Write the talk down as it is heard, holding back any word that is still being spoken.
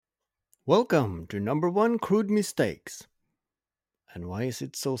Welcome to number one crude mistakes. And why is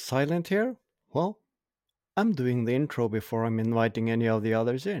it so silent here? Well, I'm doing the intro before I'm inviting any of the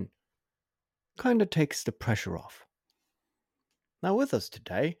others in. Kinda takes the pressure off. Now, with us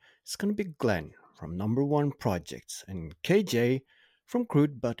today is going to be Glenn from number one projects and KJ from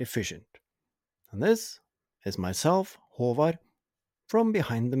Crude But Efficient. And this is myself, Håvard, from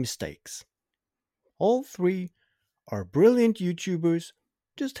Behind the Mistakes. All three are brilliant YouTubers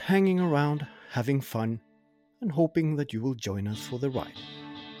just hanging around, having fun, and hoping that you will join us for the ride.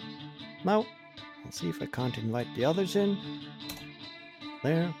 Now, I'll see if I can't invite the others in.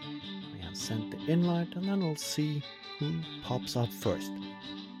 There, we have sent the invite, and then we'll see who pops up first.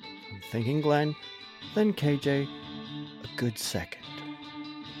 I'm thinking Glenn, then KJ, a good second.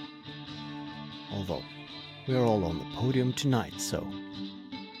 Although, we're all on the podium tonight, so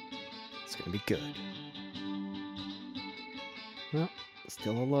it's gonna be good. Well,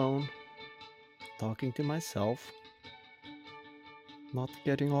 still alone, talking to myself, not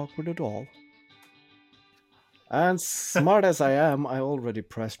getting awkward at all. And smart as I am, I already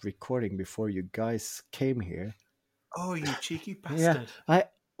pressed recording before you guys came here. Oh, you cheeky Yeah, bastard. I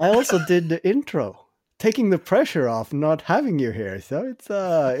also did the intro, taking the pressure off not having you here. So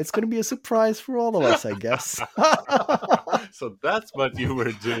it's going to be a surprise for all of us, I guess. So that's what you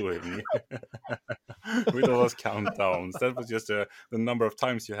were doing with all those countdowns. That was just the number of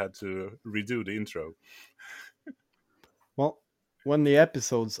times you had to redo the intro. Well, when the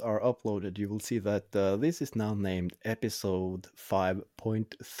episodes are uploaded, you will see that this is now named episode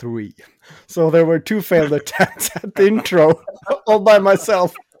 5.3. So there were two failed attempts at the intro all by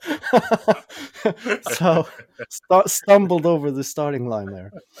myself. So stumbled over the starting line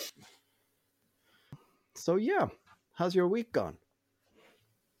there. So yeah, how's your week gone?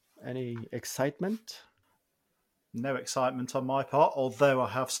 Any excitement? No excitement on my part, although I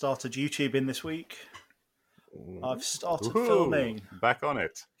have started YouTubing this week. I've started Woohoo! filming. Back on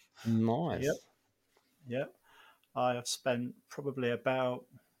it. Nice. Yep. I have spent probably about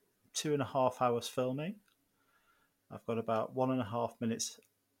 2.5 hours filming. I've got about 1.5 minutes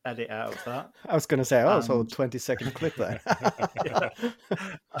edit out of that. I was going to say, so And- 20-second clip there.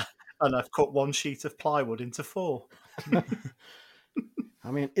 And I've cut one sheet of plywood into 4. I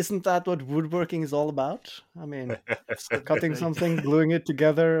mean, isn't that what woodworking is all about? I mean, cutting Absolutely. something, gluing it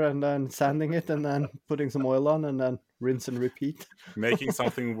together, and then sanding it, and then putting some oil on, and then rinse and repeat. Making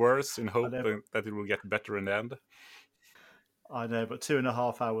something worse in hope know. that it will get better in the end. I know, but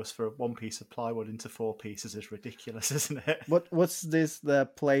 2.5 hours for one piece of plywood into 4 pieces is ridiculous, isn't it? What's this, the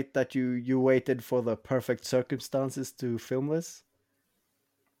plate that you waited for the perfect circumstances to film this?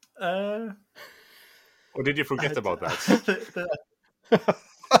 Uh, Or did you forget about that?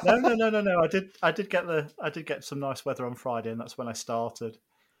 No. I did get some nice weather on Friday, and that's when I started.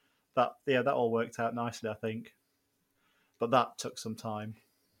 That all worked out nicely, I think. But that took some time,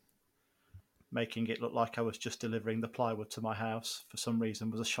 making it look like I was just delivering the plywood to my house. For some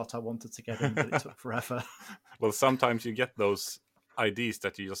reason, was a shot I wanted to get in, but it took forever. Well, sometimes you get those ideas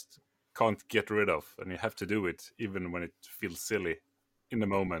that you just can't get rid of, and you have to do it even when it feels silly in the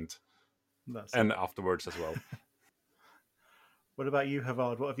moment and afterwards as well. What about you,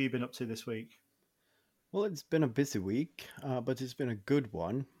 Havard? What have you been up to this week? Well, it's been a busy week, but it's been a good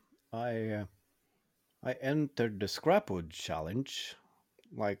one. I entered the scrapwood challenge,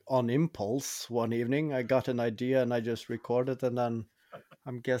 like on impulse one evening. I got an idea and I just recorded, and then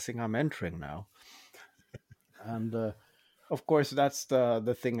I'm guessing I'm entering now. And of course, that's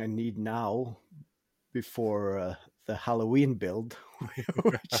the thing I need now before the Halloween build,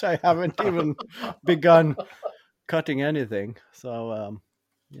 which I haven't even begun cutting anything. So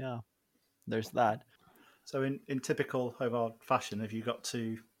yeah, there's that. So, in typical Havard fashion, have you got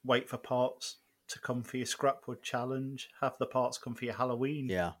to wait for parts to come for your scrapwood challenge? Have the parts come for your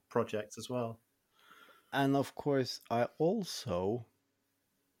Halloween project as well? And of course, I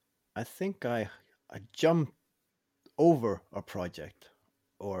think I jumped over a project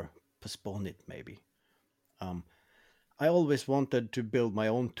or postponed it maybe. I always wanted to build my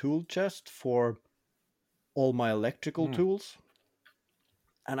own tool chest for all my electrical tools.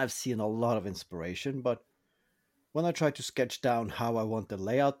 And I've seen a lot of inspiration, but when I try to sketch down how I want the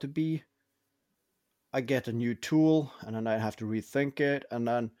layout to be, I get a new tool and then I have to rethink it. And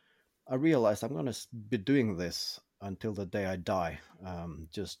then I realized I'm going to be doing this until the day I die,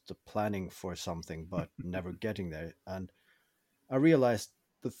 just planning for something, but never getting there. And I realized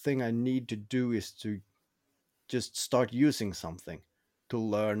the thing I need to do is to just start using something to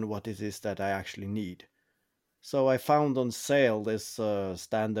learn what it is that I actually need. So I found on sale this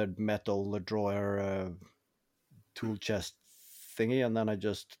standard metal drawer tool chest thingy, and then I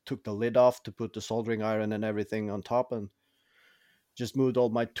just took the lid off to put the soldering iron and everything on top, and just moved all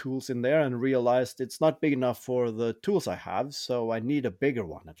my tools in there and realized it's not big enough for the tools I have, so I need a bigger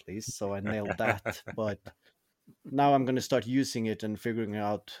one at least. So I nailed that. But now I'm going to start using it and figuring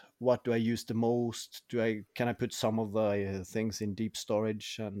out what do I use the most. Can I put some of the things in deep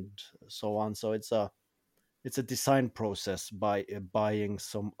storage and so on. So it's a design process by buying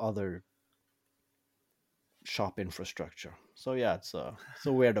some other shop infrastructure. So yeah, it's a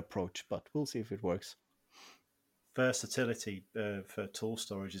weird approach, but we'll see if it works. Versatility for tool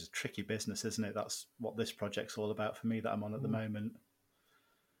storage is a tricky business, isn't it? That's what this project's all about for me that I'm on at the moment.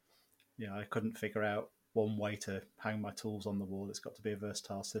 Yeah, I couldn't figure out one way to hang my tools on the wall. It's got to be a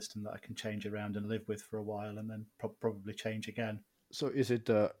versatile system that I can change around and live with for a while, and then probably change again. So is it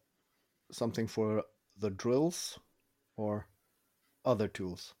something for the drills or other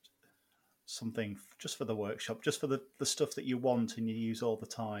tools? Something just for the workshop, just for the stuff that you want and you use all the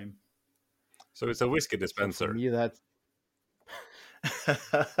time. So it's a whiskey dispenser. So for me, that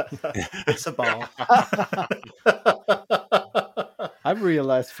it's a bar. I've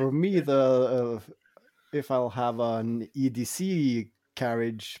realized for me if I'll have an EDC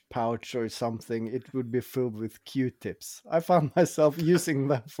carriage pouch or something, it would be filled with Q-tips. I found myself using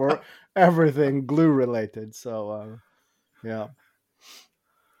them for everything glue related. So yeah.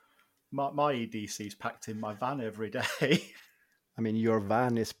 My EDC is packed in my van every day. I mean, your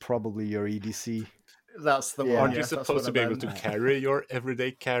van is probably your EDC. That's the one. Aren't you supposed to be able to carry your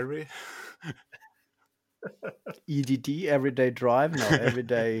everyday carry? EDD, everyday drive? No,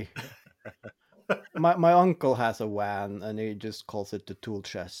 everyday. My uncle has a van, and he just calls it the tool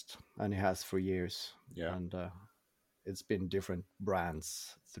chest, and he has for years. Yeah. And it's been different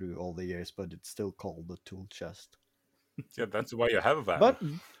brands through all the years, but it's still called the tool chest. Yeah, that's why you have a van, but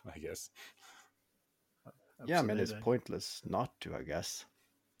I guess. Yeah, I mean, it's pointless not to, I guess.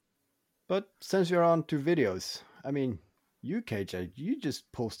 But since you're on to videos, I mean, you, KJ, you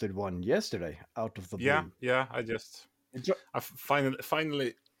just posted one yesterday out of the blue. Yeah, I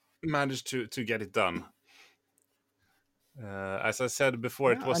finally managed to get it done. As I said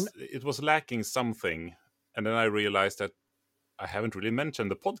before, it was lacking something, and then I realized that I haven't really mentioned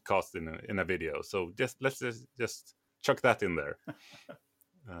the podcast in a video. So let's just chuck that in there.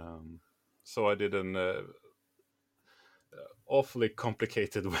 So I did an awfully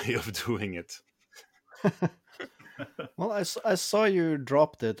complicated way of doing it. Well, I saw you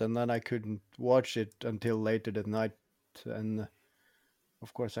dropped it, and then I couldn't watch it until later that night. And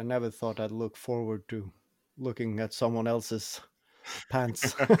of course, I never thought I'd look forward to looking at someone else's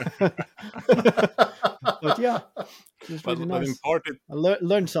pants. But yeah, it's really nice. I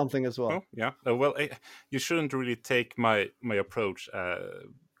learned something as well. Oh, yeah. Well, you shouldn't really take my approach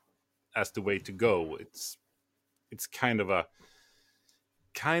as the way to go. It's kind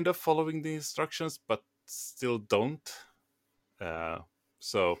of following the instructions, but still don't.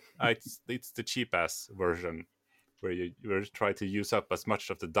 So it's the cheap ass version where you try to use up as much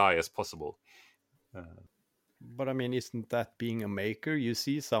of the dye as possible. But I mean, isn't that being a maker? You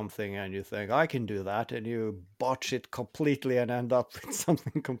see something and you think, I can do that, and you botch it completely and end up with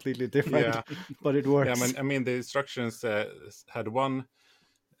something completely different. Yeah. But it works. Yeah, I mean the instructions had one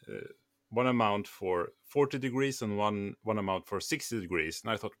amount for 40 degrees and one amount for 60 degrees.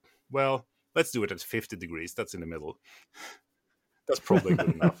 And I thought, well, let's do it at 50 degrees. That's in the middle. That's probably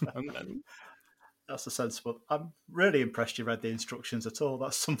good enough. That's a sensible. I'm really impressed you read the instructions at all.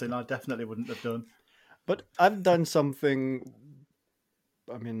 That's something I definitely wouldn't have done. But I've done something,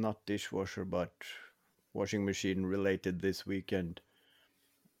 I mean, not dishwasher, but washing machine related this weekend.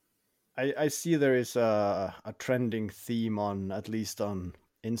 I see there is a trending theme on, at least on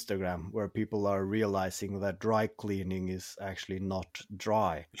Instagram, where people are realizing that dry cleaning is actually not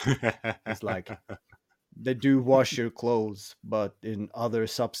dry. It's like they do wash your clothes, but in other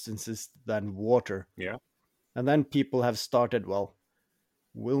substances than water. Yeah. And then people have started, well,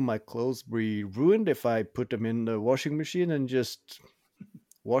 will my clothes be ruined if I put them in the washing machine and just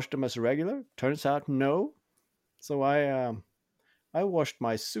wash them as regular? Turns out no. So I washed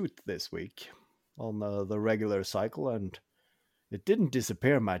my suit this week on the regular cycle, and it didn't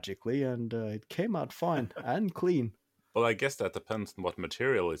disappear magically, and it came out fine and clean. Well, I guess that depends on what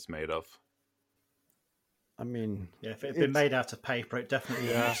material it's made of. I mean, yeah, if it had been made out of paper, it definitely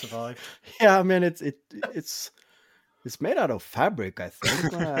wouldn't have survived. Yeah, I mean, it's made out of fabric, I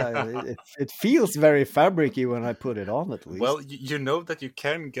think. It feels very fabricy when I put it on, at least. Well, you know that you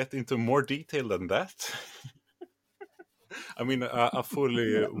can get into more detail than that. I mean, a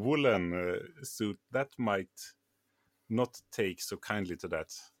fully woolen suit, that might not take so kindly to that.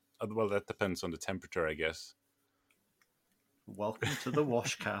 Well, that depends on the temperature, I guess. Welcome to the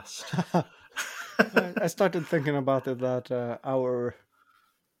Washcast. I started thinking about it that our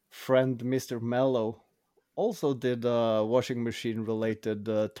friend Mr. Mello also did a washing machine related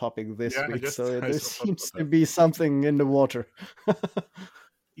topic this Yeah, week, so I there just thought seems about to that. be something in the water.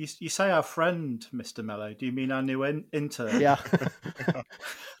 You say our friend, Mr. Mello. Do you mean our new intern? Yeah.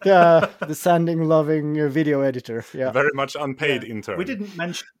 The sanding loving video editor. Yeah. Very much unpaid Yeah. intern. We didn't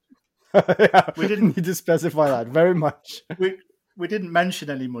mention Yeah. We didn't- need to specify that very much. we didn't mention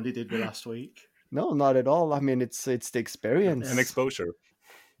any money, did we, last week? No, not at all. I mean, it's the experience. An exposure.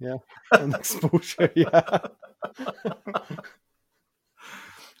 Yeah. An exposure. Yeah.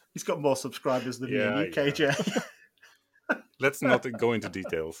 He's got more subscribers than me and Yeah, you, KJ. Let's not go into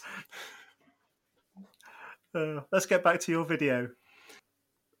details. Let's get back to your video.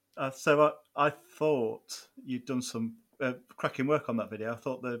 So I thought you'd done some cracking work on that video. I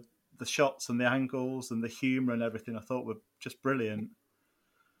thought the shots and the angles and the humour and everything I thought were just brilliant.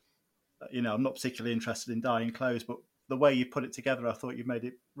 I'm not particularly interested in dyeing clothes, but the way you put it together, I thought you made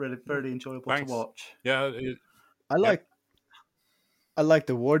it really, really enjoyable Thanks. to watch. Yeah, I like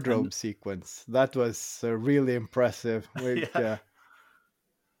the wardrobe And- sequence. That was really impressive. Like, Yeah.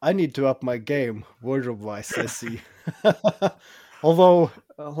 I need to up my game wardrobe wise. I see. Although,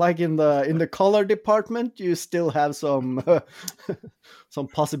 like in the color department, you still have some some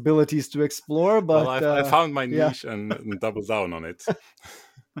possibilities to explore. But well, I found my yeah. niche and doubled down on it.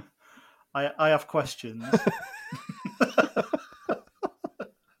 I have questions.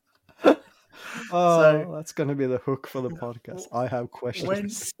 Oh, that's going to be the hook for the podcast. I have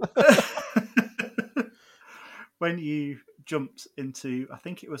questions. When you jumped into, I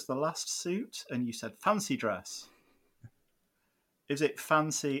think it was the last suit, and you said fancy dress. Is it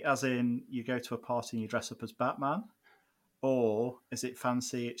fancy as in you go to a party and you dress up as Batman? Or is it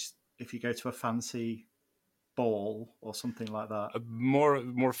fancy if you go to a fancy ball or something like that?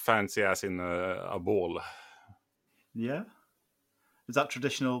 More fancy as in a ball. Yeah? Is that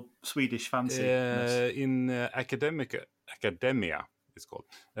traditional Swedish fancy? In academia, it's called.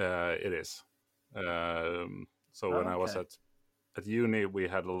 It is. So when I was okay. at uni, we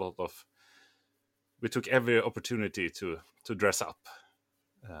had a lot of. We took every opportunity to dress up.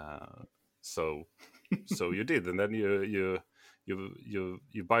 So you did, and then you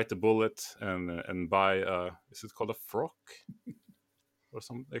bite the bullet and buy is it called a frock or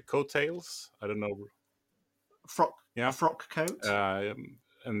some coattails? I don't know. A frock coat?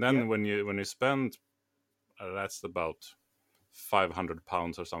 And then when you spend that's about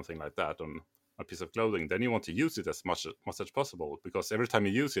 £500 or something like that on a piece of clothing, then you want to use it as much as possible, because every time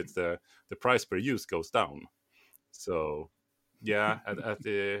you use it, the price per use goes down. So yeah, at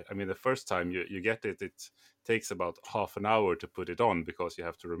the first time you get it, it takes about half an hour to put it on, because you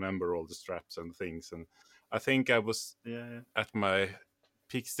have to remember all the straps and things. And I think I was at my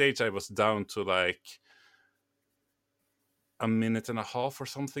peak stage, I was down to like a minute and a half or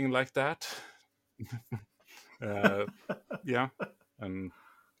something like that. Yeah, and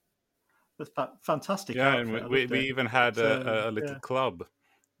That's fantastic. yeah, Outfit. and we even had a little yeah. club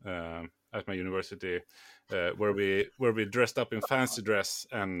at my university where we dressed up in fancy dress,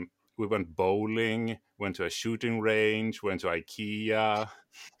 and we went bowling, went to a shooting range, went to IKEA,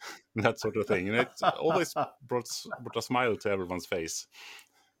 that sort of thing, and it always brought a smile to everyone's face.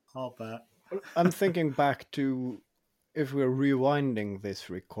 I'll bet. I'm thinking back to, if we're rewinding this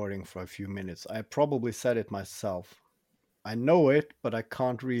recording for a few minutes, I probably said it myself. I know it, but I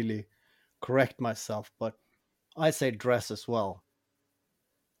can't really correct myself. But I say dress as well.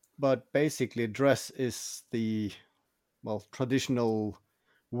 But basically, dress is the, well, traditional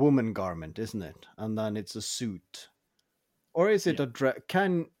woman garment, isn't it? And then it's a suit. Or is it a dress?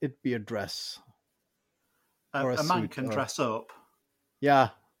 Can it be a dress? Or A man suit? can Or... dress up. Yeah,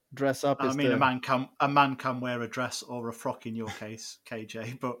 dress up is a man can wear a dress or a frock in your case,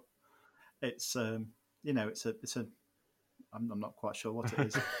 KJ. But it's it's a I'm not quite sure what it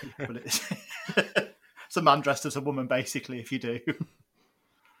is, but it's a man dressed as a woman, basically. If you do.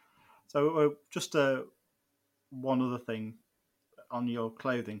 So just one other thing on your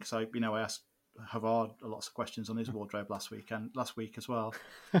clothing, because I asked Havard lots of questions on his wardrobe last week as well.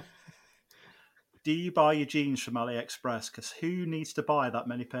 Do you buy your jeans from AliExpress? Because who needs to buy that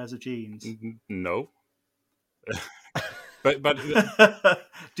many pairs of jeans? No. but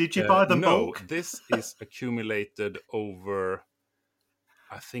did you buy them no, bulk? This is accumulated over,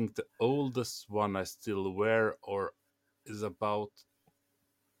 I think the oldest one I still wear is about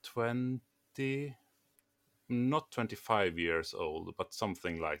 20, not 25 years old, but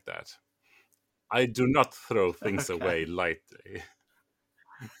something like that. I do not throw things away lightly.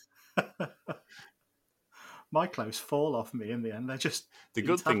 My clothes fall off me in the end. They're just The in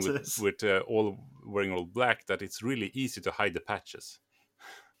good thing with tatters. all wearing all black that it's really easy to hide the patches.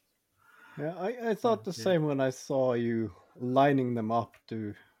 Yeah, I Oh thought the dear. same when I saw you lining them up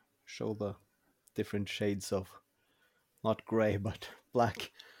to show the different shades of not gray but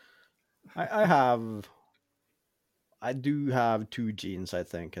black. I have I do have two jeans, I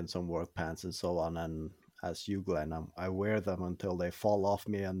think, and some work pants and so on. And as you, Glenn, I wear them until they fall off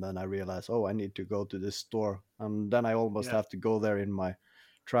me, and then I realize, oh, I need to go to this store, and then I almost Yeah. have to go there in my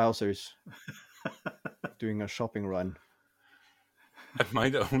trousers doing a shopping run. Am I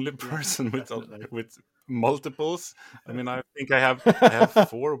the only Yeah, person definitely. with multiples? I mean, I think I have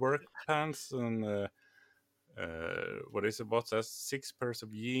four work pants and what is it? What says 6 pairs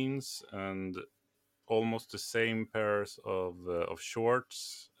of jeans and almost the same pairs of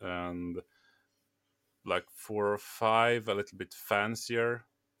shorts and like 4 or 5 a little bit fancier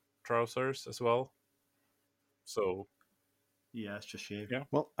trousers as well. So Yeah, it's just you. yeah,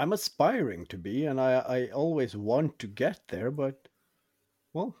 Well, I'm aspiring to be, and I always want to get there, but,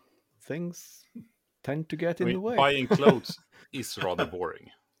 well, things tend to get I in mean, the way. buying clothes is rather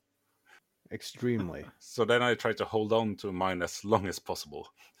boring. Extremely. So then I try to hold on to mine as long as possible.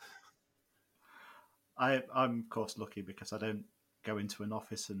 I'm of course lucky because I don't go into an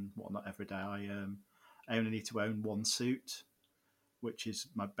office and whatnot every day. I only need to own one suit, which is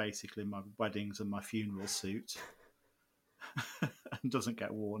my basically my weddings and my funeral suit, and doesn't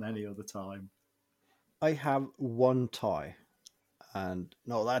get worn any other time. I have one tie, and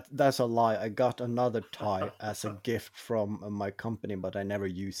no, that's a lie. I got another tie as a gift from my company, but I never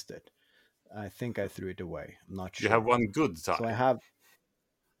used it. I think I threw it away. I'm not You have sure. one good So tie.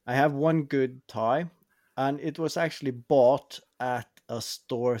 I have one good tie, and it was actually bought at a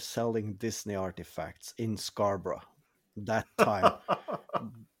store selling Disney artifacts in Scarborough. That time,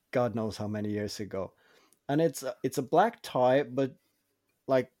 God knows how many years ago. And it's a black tie, but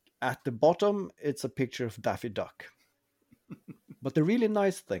like at the bottom, it's a picture of Daffy Duck. But the really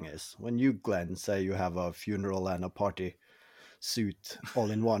nice thing is when you, Glenn, say you have a funeral and a party suit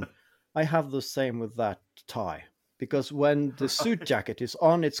all in one, I have the same with that tie. Because when the suit Right. jacket is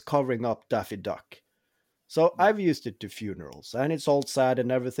on, it's covering up Daffy Duck. So Yeah. I've used it to funerals and it's all sad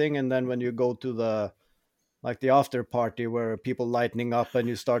and everything. And then when you go to the after party where people lightening up and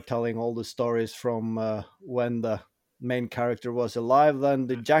you start telling all the stories from when the main character was alive, then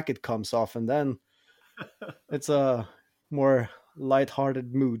the jacket comes off and then it's a more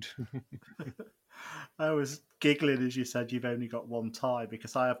light-hearted mood. I was giggling as you said you've only got one tie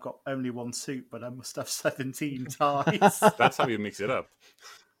because I have got only one suit, but I must have 17 ties. That's how you mix it up.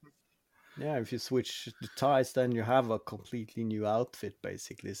 Yeah, if you switch the ties, then you have a completely new outfit,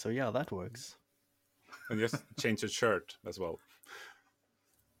 basically. So yeah, that works. And just change the shirt as well.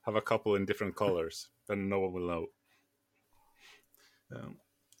 Have a couple in different colors, then no one will know. Um,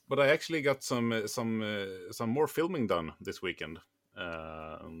 but I actually got some more filming done this weekend.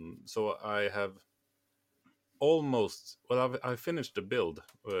 So I have almost I finished the build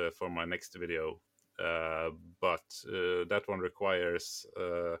for my next video, but that one requires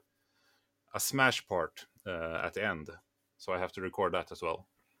a smash part at the end, so I have to record that as well.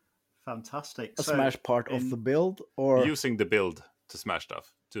 Fantastic. A So, smash part of the in build, or Using the build to smash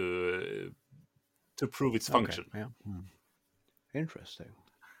stuff to prove its okay, function. yeah, interesting.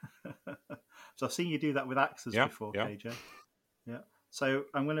 so I've seen you do that with axes Yeah, before, yeah. KJ. Yeah. So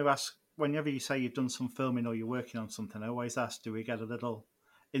I'm going to ask whenever you say you've done some filming or you're working on something, I always ask, do we get a little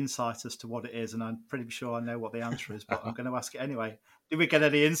insight as to what it is? And I'm pretty sure I know what the answer is, but I'm going to ask it anyway. Do we get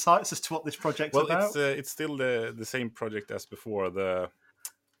any insights as to what this project's Well, about? it's still the same project as before. The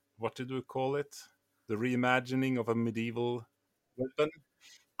what did we call it? The reimagining of a medieval weapon.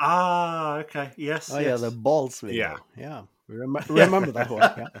 Ah, okay. Yes, Oh yeah, the yes. balls Yeah. video. Yeah, Yeah. remember that one.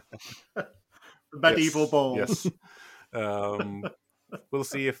 Yeah. Medieval Yes. balls. Yes. Um, we'll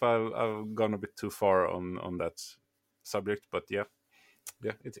see if I've gone a bit too far on that subject, but yeah,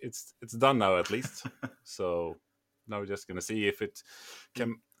 it's done now at least. So now we're just gonna see if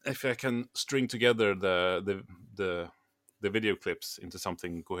I can string together the video clips into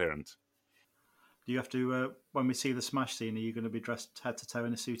something coherent. Do you have to, when we see the smash scene, are you going to be dressed head to toe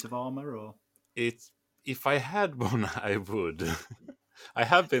in a suit of armor, or? It If I had one, I would. I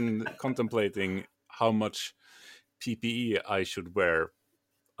have been contemplating how much PPE I should wear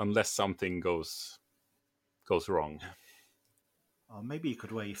unless something goes wrong. Or maybe you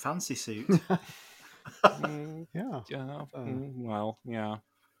could wear your fancy suit. Mm, Yeah. yeah. Uh, Well, yeah.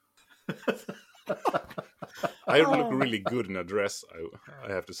 I look really good in a dress.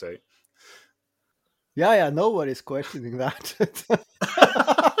 I have to say. yeah, nobody's questioning that.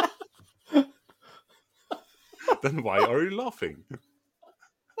 Then why are you laughing?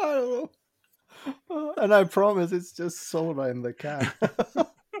 I don't know. And I promise it's just soda in the can.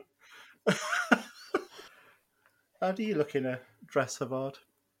 How do you look in a dress, Havard?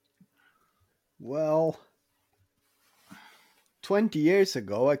 Well, 20 years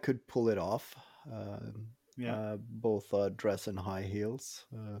ago, I could pull it off. Yeah. Both dress and high heels.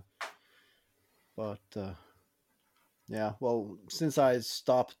 But yeah, well, since I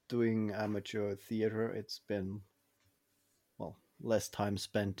stopped doing amateur theater, it's been, well, less time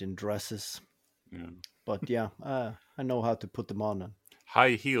spent in dresses. Yeah. But yeah, I know how to put them on. And,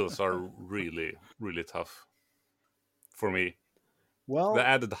 High heels are really, really tough for me. The well,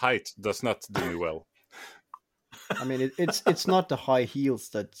 added height does not do me well. I mean, it's not the high heels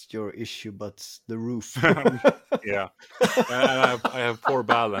that's your issue, but the roof. Yeah, and I have poor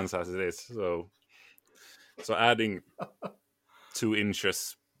balance as it is. So adding 2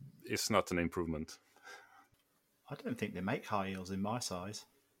 inches is not an improvement. I don't think they make high heels in my size.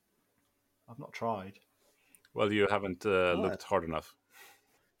 I've not tried. Well, you haven't What? looked hard enough.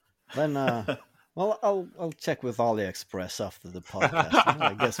 Then, well, I'll check with AliExpress after the podcast.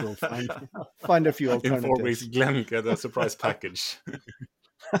 I guess we'll find a few In 4 weeks, alternatives. Glenn get a surprise package.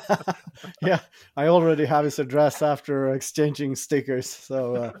 Yeah, I already have his address after exchanging stickers.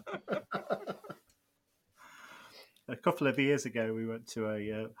 So A couple of years ago, we went to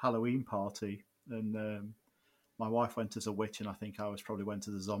a Halloween party, and my wife went as a witch, and I think I was probably went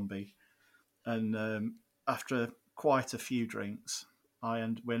as a zombie. And after quite a few drinks,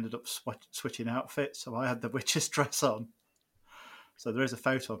 we ended up switching outfits. So I had the witch's dress on. So there is a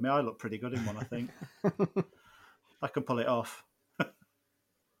photo of me. I look pretty good in one, I think. I can pull it off. I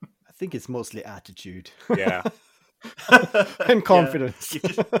think it's mostly attitude Yeah, and confidence.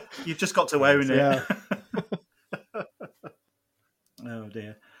 You've just got to own it. Yeah. Oh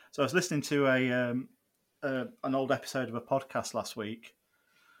dear. So I was listening to an old episode of a podcast last week,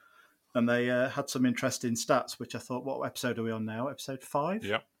 and they had some interesting stats, which I thought, what episode are we on now? Episode 5?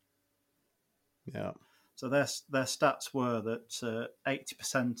 yeah. Yeah. So their stats were that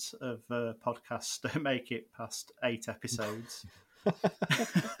 80% of podcasts don't make it past 8 episodes,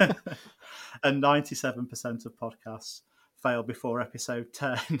 and 97% of podcasts fail before episode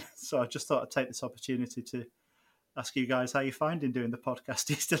 10. So I just thought I'd take this opportunity to ask you guys how you're finding doing the podcast.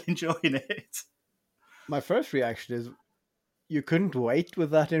 Are you still enjoying it? My first reaction is you couldn't wait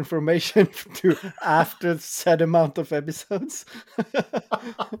with that information to after said amount of episodes.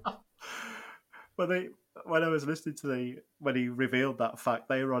 Well, when I was listening to when he revealed that fact,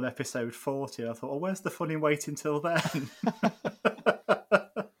 they were on episode 40. I thought, well, where's the fun in waiting till then?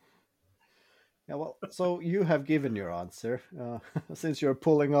 Yeah, well, so you have given your answer. Since you're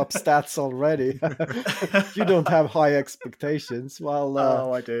pulling up stats already, you don't have high expectations. While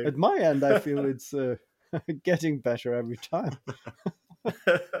Oh, I do. at my end, I feel it's getting better every time.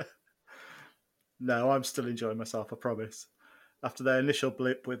 No, I'm still enjoying myself, I promise. After the initial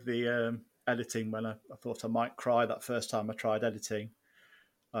blip with the editing, when I thought I might cry that first time I tried editing,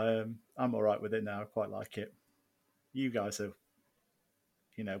 I'm all right with it now. I quite like it. You guys are,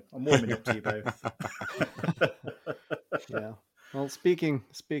 I'm warming up to you both. Yeah. Well, speaking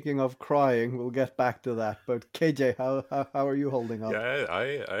of crying, we'll get back to that. But KJ, how are you holding up? Yeah,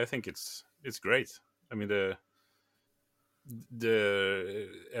 I think it's great. I mean the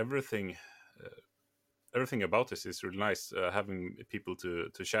everything about this is really nice. Having people to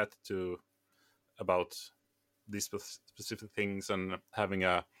chat to about these specific things and having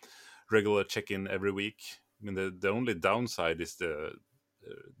a regular check-in every week. I mean the only downside is the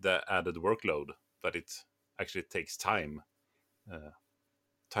added workload, but it actually takes time.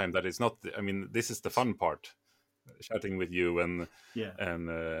 Time that is not. I mean, this is the fun part, chatting with you and Yeah.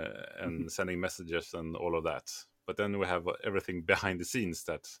 and sending messages and all of that. But then we have everything behind the scenes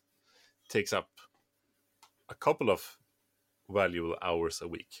that takes up a couple of valuable hours a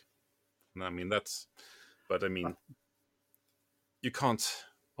week. And I mean that's. But I mean, you can't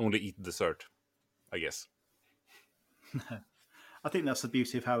only eat dessert, I guess. I think that's the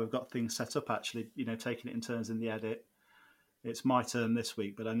beauty of how we've got things set up, actually, taking it in turns in the edit. It's my turn this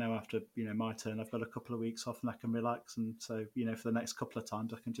week, but I know after, my turn, I've got a couple of weeks off and I can relax. And so, for the next couple of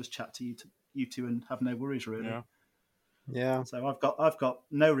times, I can just chat to you two and have no worries, really. Yeah. Yeah. So I've got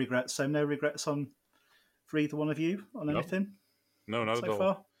no regrets. So no regrets for either one of you on anything? No, not so at all.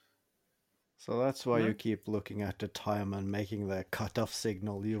 far? So that's why No? you keep looking at the time and making the cutoff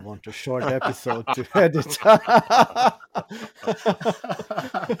signal. You want a short episode to edit.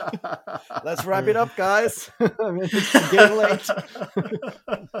 Let's wrap it up, guys. I mean, it's getting late.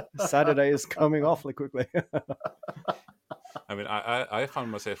 Saturday is coming awfully quickly. I mean, I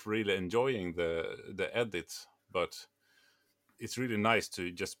found myself really enjoying the edit but it's really nice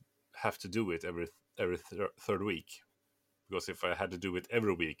to just have to do it every third week. Because if I had to do it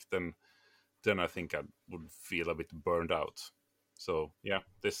every week, then I think I would feel a bit burned out. So yeah,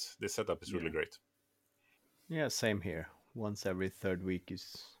 this setup is really Yeah. great. Yeah, same here. Once every third week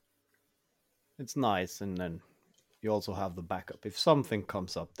is it's nice, and then you also have the backup. If something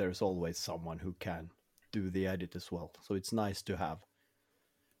comes up, there's always someone who can do the edit as well. So it's nice to have,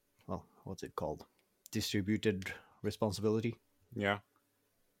 well, what's it called? Distributed responsibility. Yeah.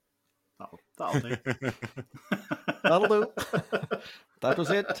 That'll do. That'll do. That was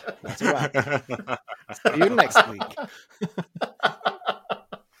it. That's a wrap. See you next week.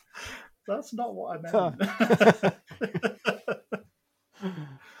 That's not what I meant.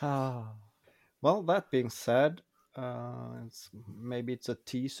 Ah. Well, that being said, maybe it's a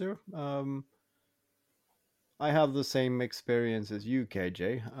teaser. I have the same experience as you,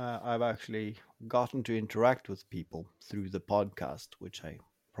 KJ. I've actually gotten to interact with people through the podcast, which I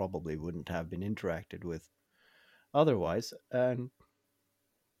probably wouldn't have been interacted with otherwise. And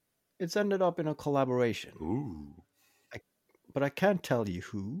it's ended up in a collaboration. Ooh. I, but I can't tell you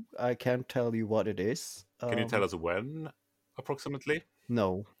who. I can't tell you what it is. Can you tell us when, approximately?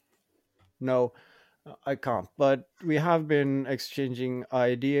 No, no, I can't. But we have been exchanging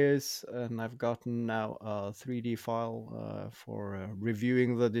ideas, and I've gotten now a 3D file for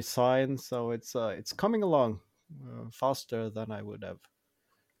reviewing the design. So it's coming along faster than I would have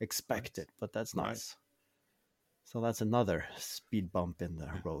expected. Nice. But that's Nice. nice. So that's another speed bump in the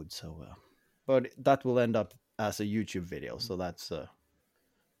road. So, but that will end up as a YouTube video. So that's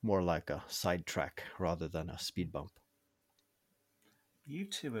more like a sidetrack rather than a speed bump. You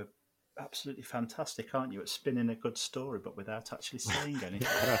two are absolutely fantastic, aren't you, at spinning a good story, but without actually saying anything.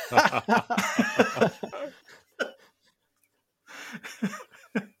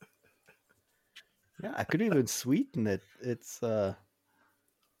 Yeah, I could even sweeten it. It's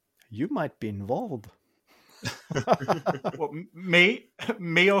you might be involved. What, me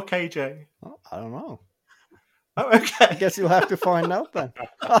or KJ? Oh, I don't know. Oh, I okay. guess you'll have to find out then.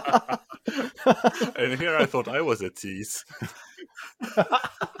 And here I thought I was a tease.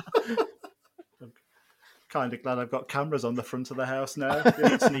 Kind of glad I've got cameras on the front of the house now. You're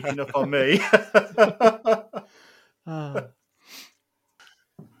not sneaking up on me.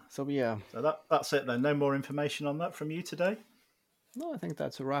 So yeah, So that's it then. No more information on that from you today? no, I think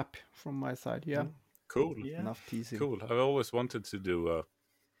that's a wrap from my side. Yeah, Cool. Yeah. enough teasing. Cool. I've always wanted to do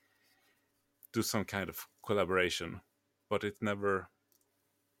some kind of collaboration, but there's never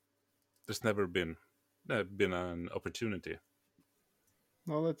been an opportionity.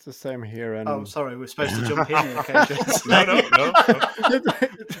 Well, it's the same here. And Oh, sorry, we're supposed to jump in here, KJ.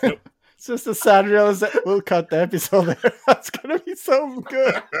 No. it's just a sad realization. We'll cut the episode there. That's gonna be so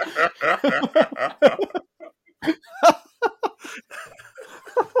good.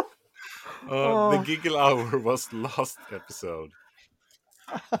 The giggle hour was last episode.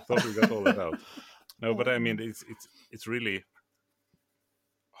 Thought we got all that out. No, but I mean it's really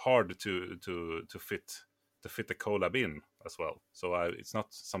hard to fit the collab in as well. So it's not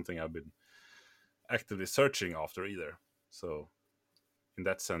something I've been actively searching after either. So in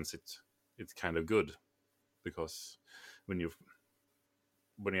that sense, it's kind of good, because when you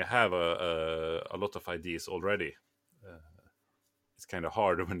have a lot of ideas already, it's kind of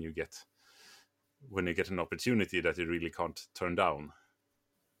hard when you get an opportunity that you really can't turn down.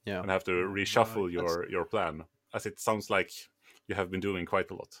 Yeah, And have to reshuffle your plan, as it sounds like you have been doing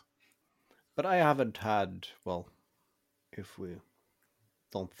quite a lot. but I haven't had. Well, if we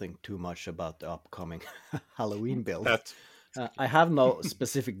don't think too much about the upcoming Halloween build, I have no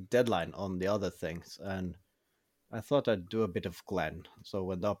specific deadline on the other things, and I thought I'd do a bit of Glenn. So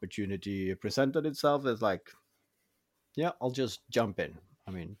when the opportunity presented itself, it's like, yeah, I'll just jump in.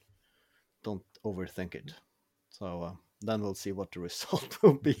 I mean, don't overthink it. So then we'll see what the result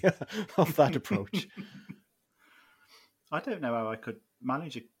will be of that approach. I don't know how I could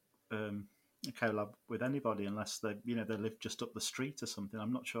manage a collab with anybody unless they live just up the street or something.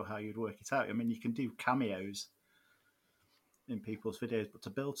 I'm not sure how you'd work it out. I mean, you can do cameos in people's videos, but to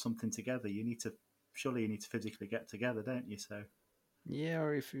build something together, you need to physically get together, don't you? So Yeah,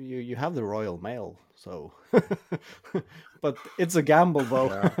 or if you have the Royal Mail, so but it's a gamble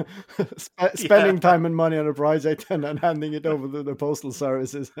though. Spending time and money on a project and then handing it over to the postal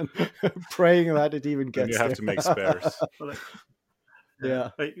services and praying that it even Then gets you have there. to make spares. well, Yeah.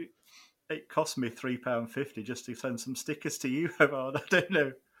 It cost me £3.50 just to send some stickers to you, Howard. I don't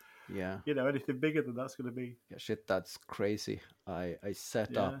know. Yeah. Anything bigger than that's going to be. Yeah, shit, that's crazy. I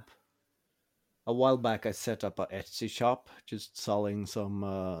set Yeah. up a while back. I set up a Etsy shop, just selling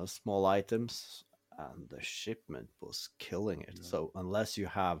some small items, and the shipment was killing it. Yeah. So unless you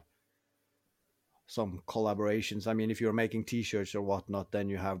have some collaborations, I mean, if you're making T-shirts or whatnot, then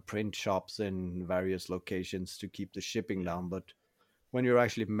you have print shops in various locations to keep the shipping down. But when you're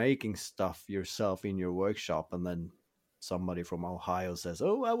actually making stuff yourself in your workshop, and then somebody from Ohio says,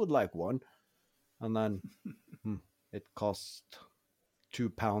 "Oh, I would like one," and then it costs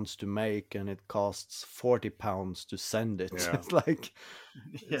 £2 to make, and it costs £40 to send it. Yeah. It's like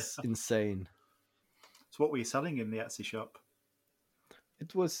Yeah. it's insane. So what were you selling in the Etsy shop?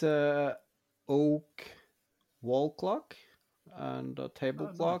 It was a oak wall clock and a table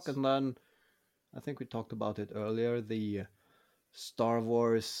Oh, clock, nice. and then I think we talked about it earlier. The Star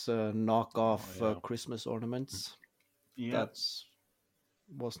Wars knockoff Oh, yeah. Christmas ornaments. Yeah. That's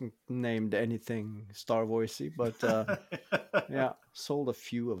wasn't named anything Star Warsy, but yeah, sold a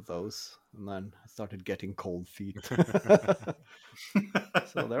few of those, and then I started getting cold feet.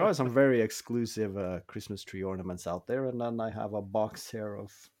 So there are some very exclusive Christmas tree ornaments out there, and then I have a box here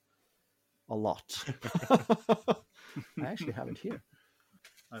of a lot. I actually have it here.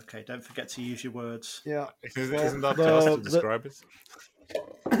 Okay, don't forget to use your words. Yeah. Isn't that just to describe it?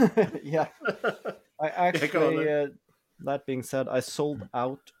 Yeah. I actually, that being said, I sold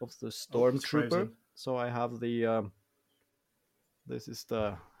out of the Stormtrooper. frozen. So I have the, this is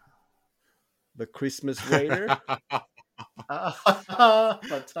the Christmas Raider.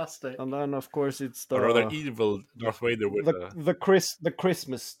 Fantastic. And then, of course, it's Or rather, the evil Darth Vader with the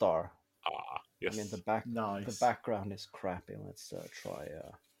Christmas star. yes. I mean, Nice. the background is crappy. Let's try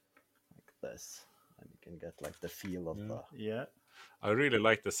like this, and you can get like the feel of the. Yeah. I really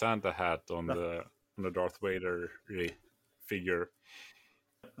like the Santa hat on the Darth Vader figure.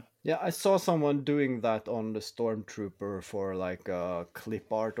 Yeah, I saw someone doing that on the Stormtrooper for like a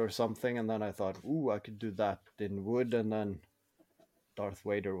clip art or something, and then I thought, ooh, I could do that in wood, and then Darth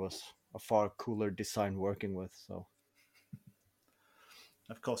Vader was a far cooler design working with. So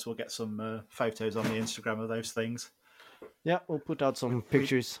Of course, we'll get some photos on the Instagram of those things. yeah, we'll put out some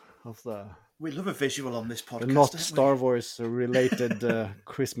pictures of the We love a visual on this podcast. not don't Star we? Wars related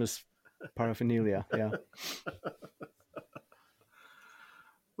Christmas paraphernalia. Yeah.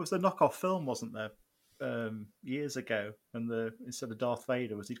 There was a knockoff film, wasn't there, years ago? And instead of Darth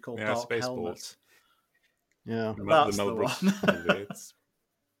Vader, was he called Dark Spaceballs. Helmet? Yeah. That's the Mel the Brooks one. movie. It's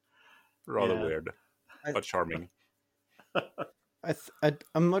rather Yeah. weird, but charming.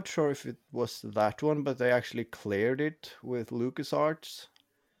 I'm not sure if it was that one, but they actually cleared it with LucasArts,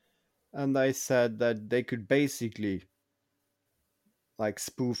 and they said that they could basically like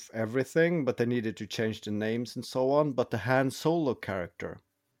spoof everything, but they needed to change the names and so on. But the Han Solo character,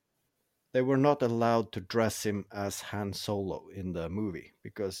 they were not allowed to dress him as Han Solo in the movie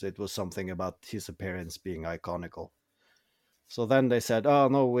because it was something about his appearance being iconical. So then they said, "Oh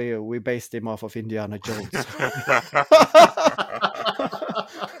no, we based him off of Indiana Jones."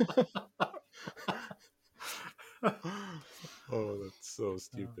 Oh, that's so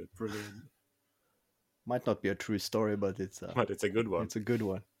stupid. Brilliant. Might not be a true story, but it's But it's a good one. It's a good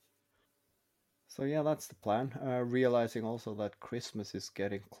one. So yeah, that's the plan. Realizing also that Christmas is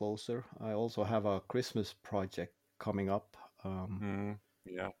getting closer. I also have a Christmas project coming up.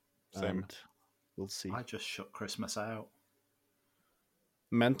 Yeah, same. And we'll see. I just shut Christmas out.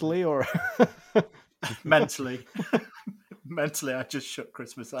 Mentally or Mentally. Mentally, I just shut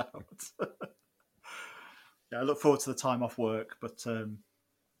Christmas out. Yeah, I look forward to the time off work, but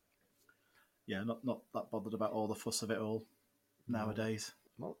yeah, not that bothered about all the fuss of it all nowadays.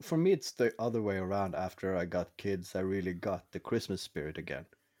 Well, for me, it's the other way around. After I got kids, I really got the Christmas spirit again.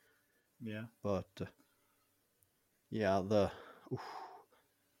 Yeah. But yeah,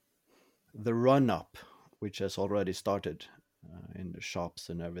 the run up, which has already started in the shops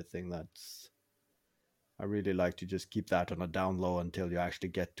and everything, I really like to just keep that on a down low until you actually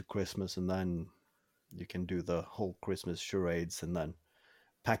get to Christmas, and then you can do the whole Christmas charades and then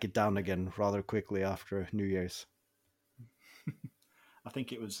pack it down again rather quickly after New Year's. I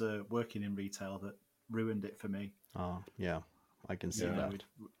think it was working in retail that ruined it for me. Yeah, I can see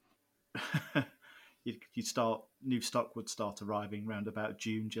that. You'd start, new stock would start arriving around about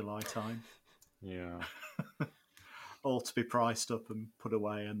June, July time. Yeah. All to be priced up and put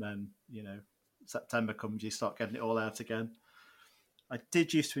away, and then, September comes, you start getting it all out again. I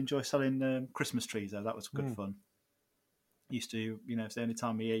did used to enjoy selling Christmas trees, though. That was good fun. Used to, it's the only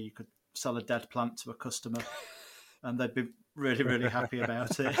time of year you could sell a dead plant to a customer, and they'd be really, really happy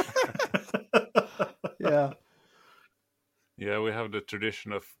about it. Yeah. Yeah, we have the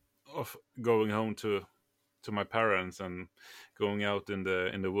tradition of going home to my parents and going out in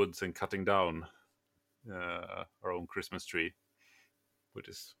the woods and cutting down our own Christmas tree, which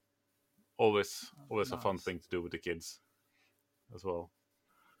is always a fun Nice. thing to do with the kids as well.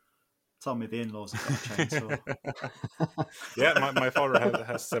 Tell me the in-laws have got a chainsaw. Yeah, my father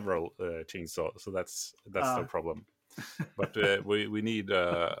has several chainsaws, so that's no Ah, problem. But we need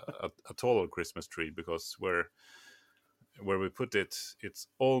a taller Christmas tree because where we put it, it's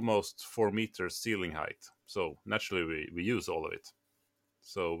almost 4 meters ceiling height. So naturally, we use all of it.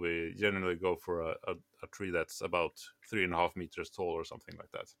 So we generally go for a tree that's about 3.5 meters tall or something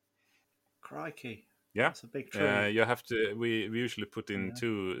like that. crikey. Yeah, That's a big tree. you have to. We usually put in Yeah.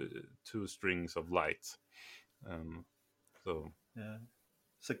 two strings of light. Um, so Yeah.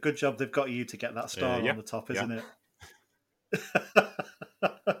 It's a good job they've got you to get that star yeah, on the top, yeah, isn't it?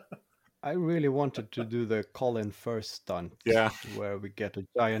 I really wanted to do the Colin First stunt yeah, where we get a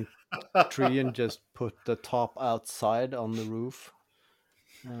giant tree and just put the top outside on the roof.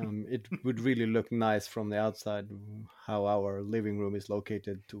 It would really look nice from the outside how our living room is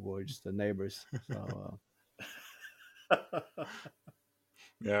located towards the neighbors. So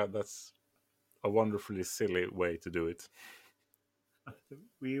yeah. That's a wonderfully silly way to do it.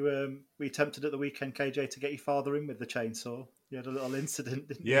 We attempted at the weekend, KJ, to get your father in with the chainsaw. You had a little incident,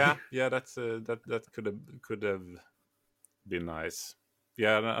 didn't you? Yeah, yeah. That's that could have been nice.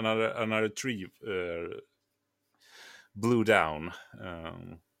 Yeah, another tree blew down,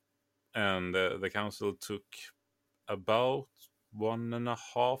 and the council took about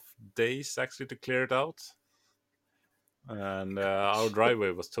 1.5 days actually to clear it out, and our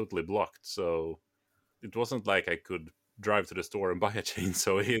driveway was totally blocked. So it wasn't like I could drive to the store and buy a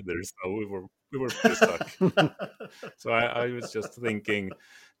chainsaw either. So we were pretty stuck. So I was just thinking,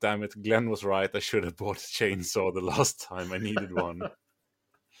 damn it, Glenn was right. I should have bought a chainsaw the last time I needed one.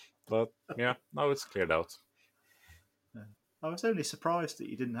 But yeah, now it's cleared out. Yeah. I was only surprised that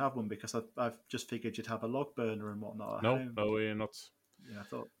you didn't have one because I've just figured you'd have a log burner and whatnot at No, home. no, we're not. Yeah, I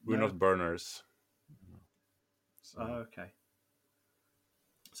thought We're no. not burners. Oh, So okay.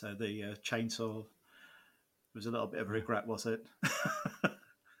 So the chainsaw was a little bit of a regret, was it?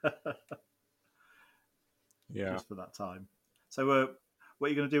 yeah, Just for that time. So, what are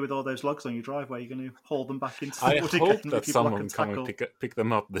you going to do with all those logs on your driveway? Are you going to haul them back into the I wood hope again that with your block someone and come and tackle? pick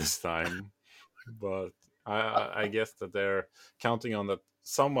them up this time. But I guess that they're counting on that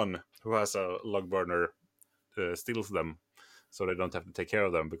someone who has a log burner steals them, so they don't have to take care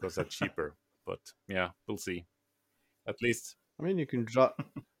of them because that's cheaper. But yeah, we'll see. At least, I mean, you could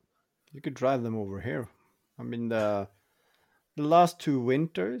drive them over here. I mean, the last 2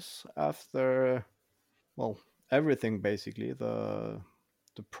 winters after, well, everything basically, the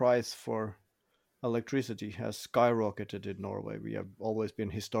price for electricity has skyrocketed in Norway. We have always been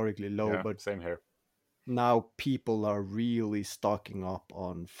historically low, yeah, but same here. now people are really stocking up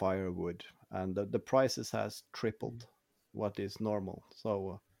on firewood, and the prices has tripled what is normal.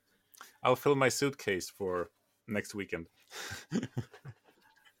 So I'll fill my suitcase for next weekend.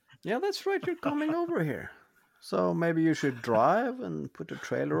 yeah, that's right. You're coming over here, so maybe you should drive and put a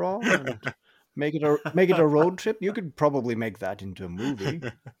trailer on and make it a road trip. You could probably make that into a movie.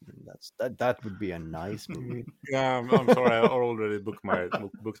 That would be a nice movie. Yeah, I'm sorry. I already booked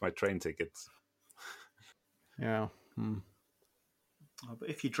my train tickets. Yeah. Hmm. Oh, but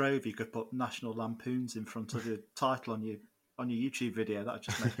if you drove, you could put National Lampoons in front of the title on your YouTube video. That'd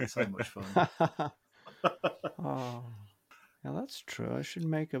just make it so much fun. Oh, yeah, that's true. I should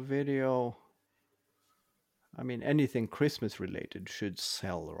make a video. I mean, anything Christmas related should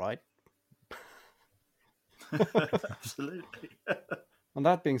sell, right? Absolutely. And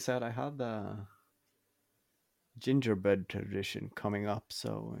that being said, I had the gingerbread tradition coming up,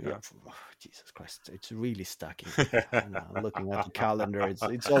 so yeah, Jesus Christ, it's really stacking up. And looking at the calendar,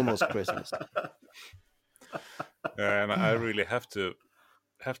 it's almost Christmas. And I really have to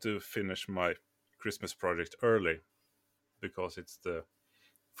finish my Christmas project early because it's the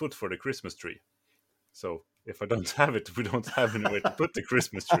foot for the Christmas tree. So if I don't have it, we don't have anywhere to put the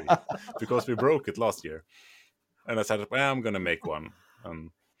Christmas tree because we broke it last year. And I said, well, I'm gonna make one.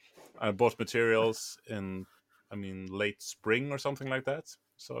 I bought materials in, I mean, late spring or something like that.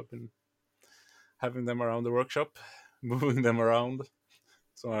 So I've been having them around the workshop, moving them around.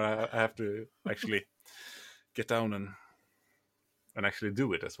 So I have to actually get down and actually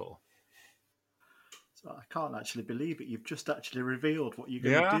do it as well. So I can't actually believe it. You've just actually revealed what you're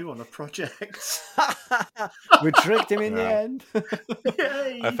going to Yeah, do on a project. We tricked him in the yeah. end. I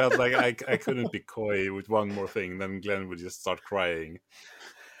Yay! felt like I couldn't be coy with one more thing. Then Glenn would just start crying.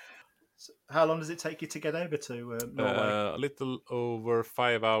 So how long does it take you to get over to Norway? A little over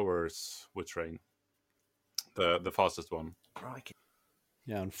 5 hours with train, the fastest one. Crikey.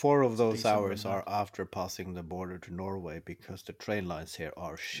 Yeah, and 4 of It's a those decent run hours that. are after passing the border to Norway because the train lines here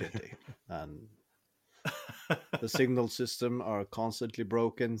are shitty and the signal system are constantly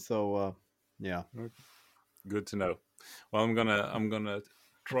broken. So, yeah. Good to know. Well, I'm gonna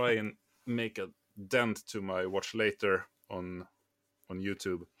try and make a dent to my watch later on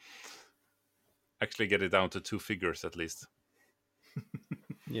YouTube. Actually, get it down to 2 figures at least.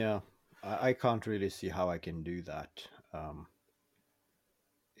 Yeah, I can't really see how I can do that.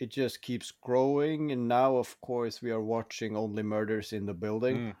 It just keeps growing, and now, of course, we are watching Only Murders in the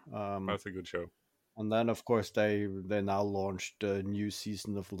Building. Mm, that's a good show. And then, of course, they now launched a new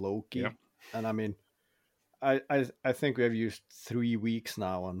season of Yeah. Loki. And I mean, I think we have used 3 weeks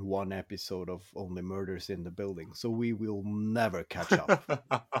now on one episode of Only Murders in the Building, so we will never catch up.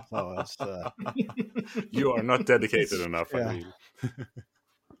 So You are not dedicated it's enough, I yeah. feel.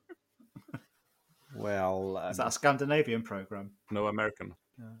 Well, I Is that a mean, Scandinavian program? No American.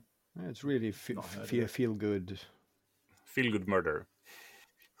 Yeah, it's really not heard of it. feel good. Feel good murder.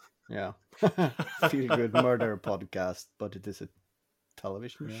 Yeah, feel good murder podcast, but it is a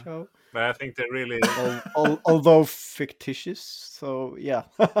television Yeah. show, But I think they really, although fictitious. So yeah,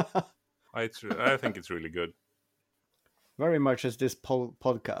 I think it's really good. very much as this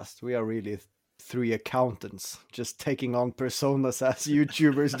podcast, we are really 3 accountants just taking on personas as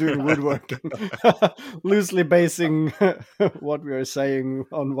YouTubers doing woodworking, loosely basing what we are saying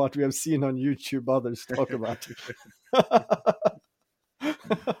on what we have seen on YouTube others talk about.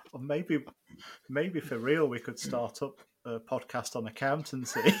 Or maybe for real, we could start up a podcast on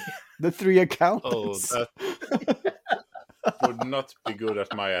accountancy. The 3 Oh, accountants. that would not be good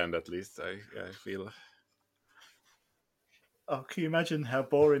at my end, at least. I feel. Oh, can you imagine how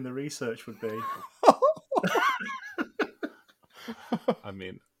boring the research would be? I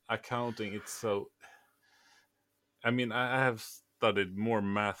mean, accounting. It's so. I mean, I have studied more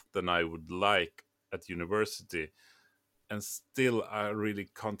math than I would like at university, and still, I really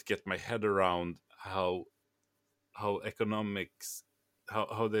can't get my head around how economics,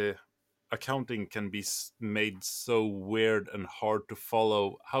 how the accounting can be made so weird and hard to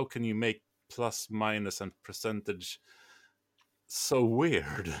follow. How can you make plus, minus, and percentage so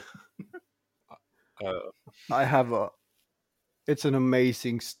weird? uh, I have a. It's an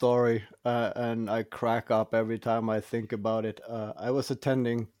amazing story, and I crack up every time I think about it. I was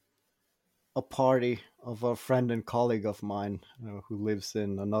attending a party of a friend and colleague of mine who lives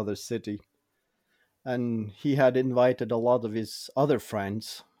in another city, and he had invited a lot of his other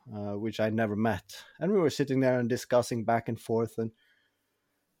friends, which I never met, and we were sitting there and discussing back and forth, and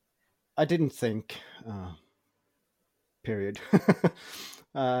I didn't think. Period.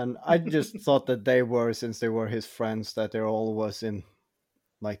 And I just thought that they were, since they were his friends, that they're all was in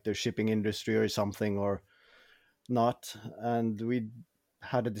like the shipping industry or something or not. And we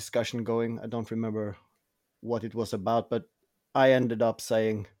had a discussion going. I don't remember what it was about, but I ended up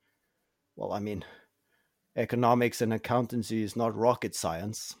saying, well, I mean, economics and accountancy is not rocket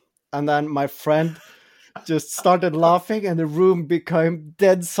science. And then my friend just started laughing, and the room became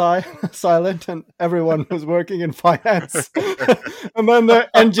dead silent, and everyone was working in finance. And then the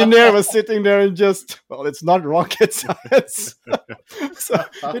engineer was sitting there and just, well, it's not rocket science. So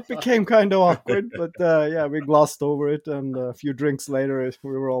it became kind of awkward, but yeah, we glossed over it, and a few drinks later,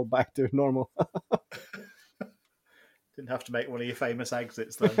 we were all back to normal. Didn't have to make one of your famous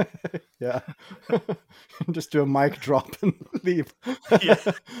exits then. Yeah. Just do a mic drop and leave.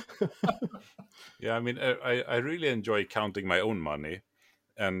 Yeah. yeah, I mean, I really enjoy counting my own money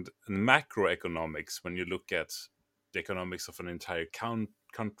and macroeconomics. When you look at the economics of an entire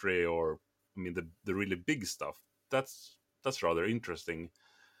country, or I mean, the really big stuff, that's rather interesting.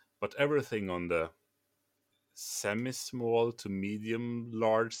 But everything on the semi-small to medium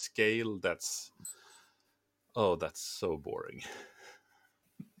large scale, that's so boring.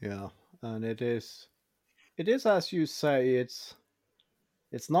 Yeah, and it is as you say, it's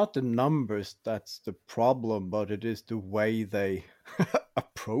not the numbers that's the problem, but it is the way they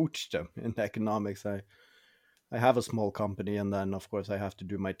approach them in economics. I have a small company, and then of course I have to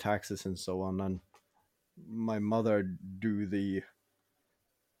do my taxes and so on, and my mother do the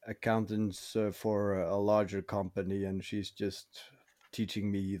accountants for a larger company, and she's just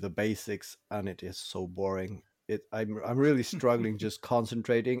teaching me the basics, and it is so boring. I'm really struggling just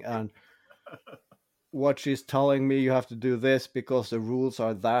concentrating, and what she's telling me, you have to do this because the rules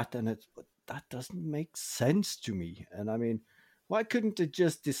are that, and that doesn't make sense to me. And I mean, why couldn't it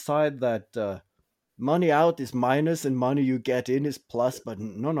just decide that money out is minus and money you get in is plus? But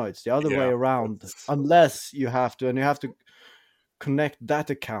no, it's the other way Yeah, around, unless you have to, and you have to connect that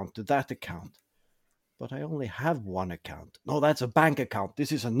account to that account. but I only have one account. No, that's a bank account.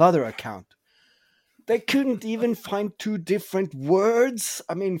 This is another account. They couldn't even find two different words.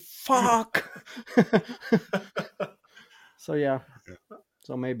 I mean, fuck. So yeah.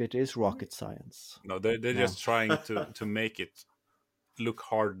 So maybe it is rocket science. No, they're Yeah. just trying to make it look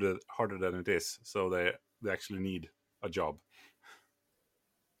harder than it is. So they actually need a job.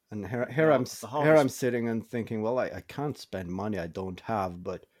 And here Yeah, I'm the here I'm hardest. sitting and thinking, well, I can't spend money I don't have,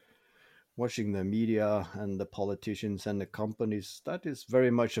 but watching the media and the politicians and the companies, that is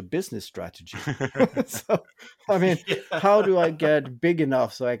very much a business strategy. So, I mean, Yeah. how do I get big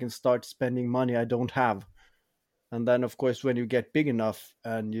enough so I can start spending money I don't have? And then, of course, when you get big enough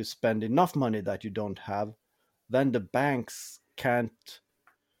and you spend enough money that you don't have, then the banks can't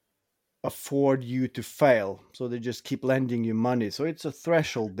afford you to fail. So they just keep lending you money. So it's a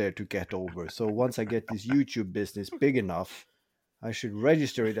threshold there to get over. So once I get this YouTube business big enough, I should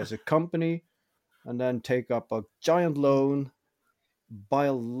register it as a company and then take up a giant loan, buy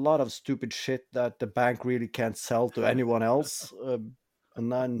a lot of stupid shit that the bank really can't sell to anyone else.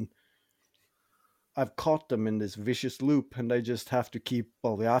 And then I've caught them in this vicious loop, and they just have to keep.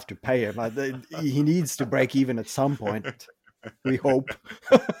 Well, they have to pay him. He needs to break even at some point. We hope.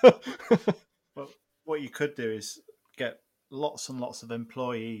 Well, what you could do is get lots and lots of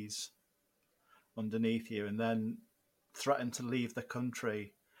employees underneath you, and then threaten to leave the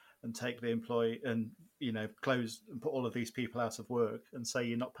country and take the employee and close and put all of these people out of work and say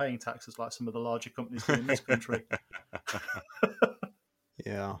you're not paying taxes like some of the larger companies do in this country.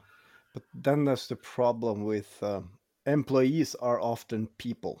 Yeah, but then there's the problem with employees are often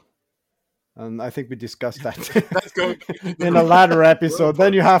people. And I think we discussed that That's going in a latter episode. Then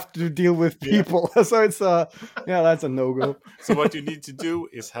Robot. you have to deal with Yeah. people. So it's that's a no-go. So what you need to do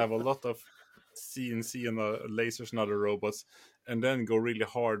is have a lot of CNC and lasers and other robots, and then go really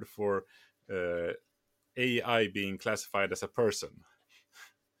hard for AI being classified as a person.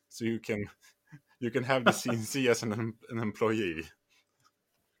 So you can have the CNC as an employee.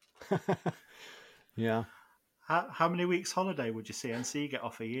 Yeah. How many weeks holiday would you CNC get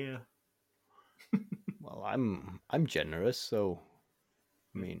off a year? Well, I'm generous, so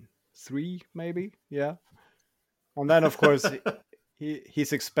I mean 3 maybe. Yeah. And then of course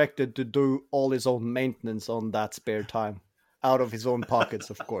he's expected to do all his own maintenance on that spare time out of his own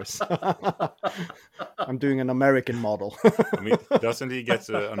pockets, of course. I'm doing an American model. I mean, doesn't he get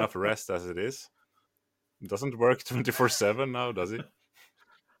enough rest as it is? Doesn't work 24/7 now, does he?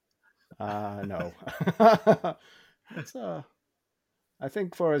 No. It's I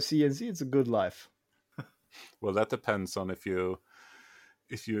think for a CNC it's a good life. Well, that depends on if you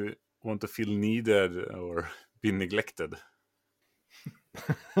want to feel needed or be neglected.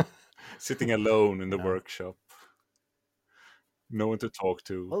 Sitting alone in the Yeah. workshop, no one to talk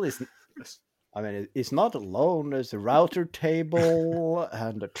to. Well, it's not alone. There's a router table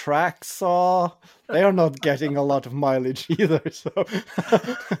and a track saw. They are not getting a lot of mileage either, so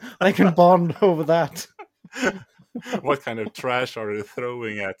they can bond over that. What kind of trash are they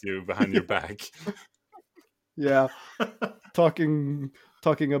throwing at you behind your back? Yeah, talking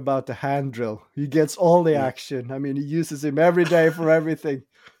about the hand drill. He gets all the action. I mean, he uses him every day for everything.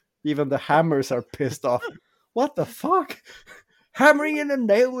 Even the hammers are pissed off. What the fuck? Hammering in a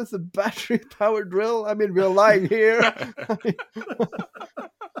nail with a battery powered drill? I mean, we're lying here.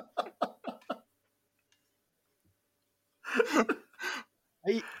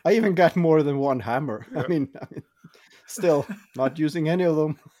 I even got more than one hammer. Yeah. I mean, still not using any of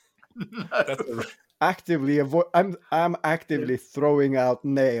them. That's Actively avoid. I'm actively throwing out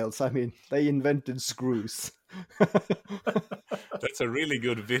nails. I mean, they invented screws. a really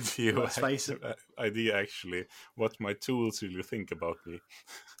good video Let's face it. idea, actually. What my tools really think about me.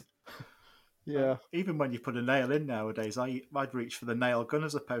 Yeah. Even when you put a nail in nowadays, I'd reach for the nail gun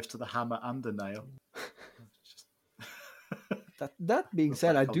as opposed to the hammer and the nail. That being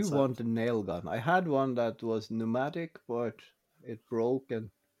said, I do concept. want a nail gun. I had one that was pneumatic, but it broke,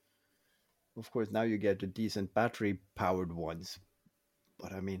 and of course now you get the decent battery powered ones.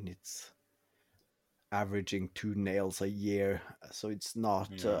 But I mean, it's averaging 2 nails a year, so it's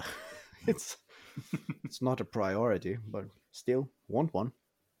not Yeah. it's not a priority, but still want one.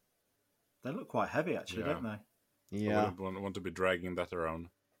 They look quite heavy, actually, Yeah. don't they? Yeah. I wouldn't want to be dragging that around.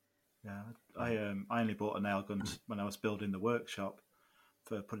 Yeah, I only bought a nail gun when I was building the workshop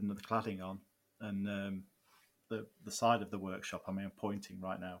for putting the cladding on, and the side of the workshop. I mean, I'm pointing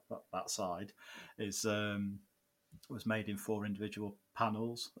right now. That side is was made in 4 individual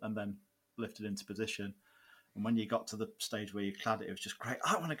panels and then lifted into position. And when you got to the stage where you clad it, it was just great.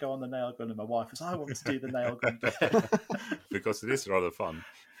 I want to go on the nail gun, and my wife was, I want to do the nail gun bit. Because it is rather fun.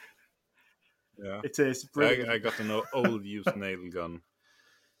 Yeah, It is brilliant. I got an old used nail gun,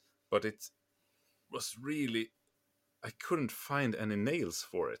 but it was really I couldn't find any nails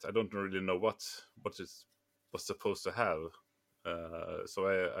for it. I don't really know what it was supposed to have. So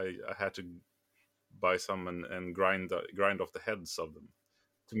I had to buy some and grind off the heads of them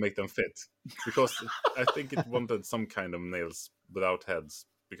to make them fit because I think it wanted some kind of nails without heads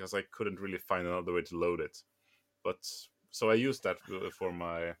because I couldn't really find another way to load it. But so I used that for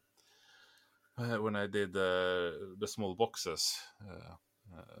my when I did the small boxes, uh,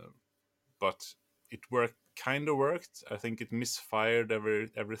 but it kind of worked. I think it misfired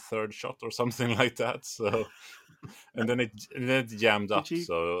every third shot or something like that. So and then it jammed Did up. you?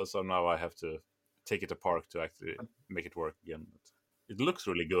 So now I have to take it apart to actually make it work again. It looks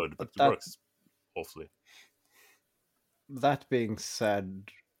really good, but But it works awfully. that being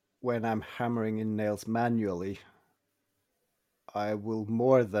said, when I'm hammering in nails manually, I will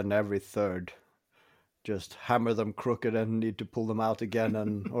more than every third just hammer them crooked and need to pull them out again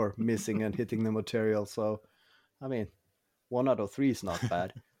and or missing and hitting the material. So I mean, 1 out of 3 is not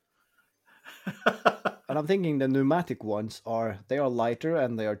bad. And I'm thinking the pneumatic ones are lighter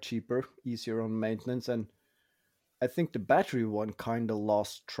and they are cheaper, easier on maintenance. And I think the battery one kind of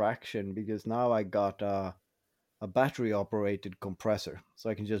lost traction because now I got a battery operated compressor, so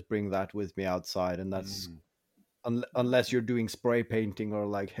I can just bring that with me outside, and that's Mm. unless you're doing spray painting or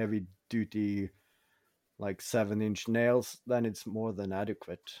like heavy duty like 7-inch nails, then it's more than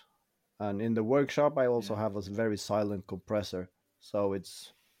adequate. And in the workshop, I also Yeah. have a very silent compressor, so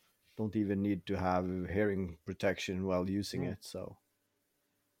it's don't even need to have hearing protection while using Mm. it. So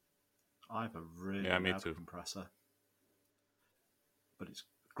I have a really Yeah, me loud too. compressor, but it's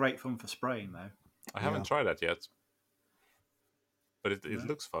great fun for spraying though. I haven't yeah. tried that yet, but it No.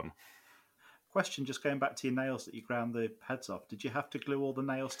 looks fun. Question: just going back to your nails that you ground the heads off. Did you have to glue all the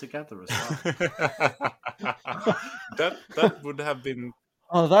nails together as well? That would have been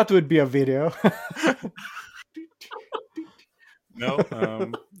Oh, that would be a video.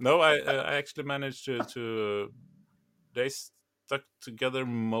 no. I actually managed to they stuck together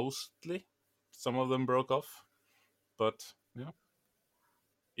mostly. Some of them broke off, but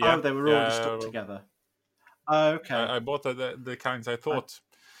Oh, yeah, they were already stuck yeah. together. Oh, okay. I bought the kinds I I, thought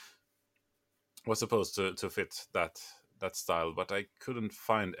was supposed to fit that style, but I couldn't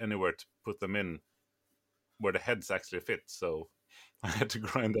find anywhere to put them in where the heads actually fit. So I had to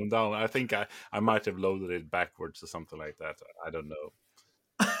grind them down. I think I might have loaded it backwards or something like that. I don't know.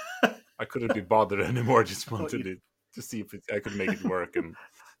 I couldn't be bothered anymore. Just I thought wanted you'd. it to see if I could make it work. And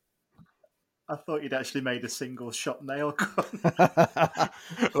I thought you'd actually made a single shot nail gun.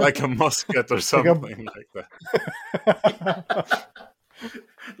 like a musket or like a something like that.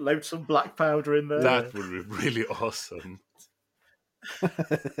 Load some black powder in there. That would be really awesome.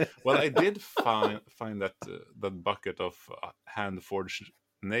 Well, I did find that bucket of hand forged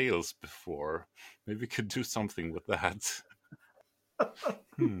nails before. Maybe we could do something with that.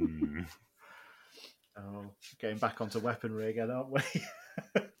 Hmm. Oh, getting back onto weaponry again, aren't we?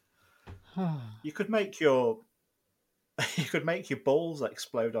 You could make your you could make your balls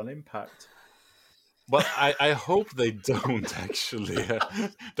explode on impact. Well, I hope they don't actually.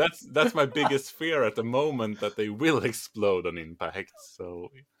 That's my biggest fear at the moment that they will explode on impact. So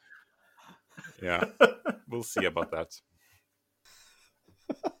yeah, we'll see about that.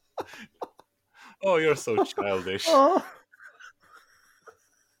 Oh, you're so childish. oh.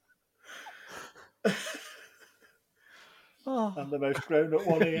 Oh. I'm the most grown up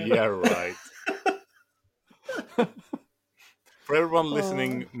one here. Yeah, right. For everyone Oh.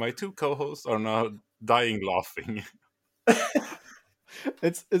 listening, my two co-hosts are now dying laughing.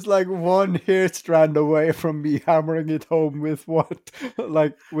 It's like one hair strand away from me hammering it home with what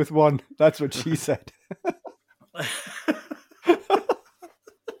like with one. That's what she said.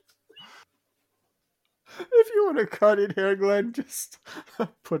 If you want to cut it here, Glenn, just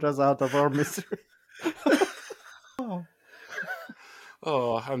put us out of our misery. Oh.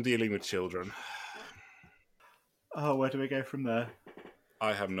 Oh, I'm dealing with children. Oh, where do we go from there?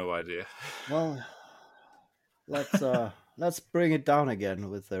 I have no idea. Well, let's bring it down again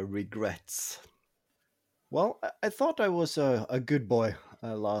with the regrets. Well, I thought I was a good boy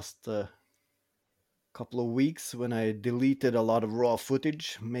last couple of weeks when I deleted a lot of raw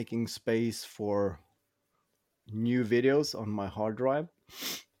footage, making space for new videos on my hard drive.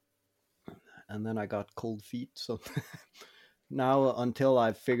 And then I got cold feet. So now, until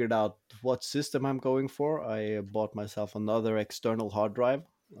I've figured out what system I'm going for, I bought myself another external hard drive.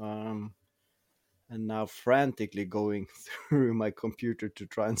 And now frantically going through my computer to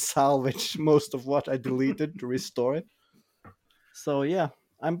try and salvage most of what I deleted to restore it. So yeah,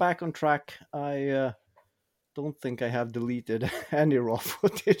 I'm back on track. I don't think I have deleted any raw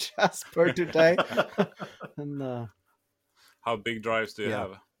footage as per today. And How big drives do you yeah,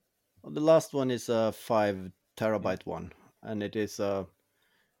 have? well, the last one is a 5 terabyte one, and it's an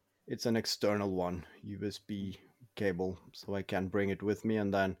external one, USB cable, so I can bring it with me.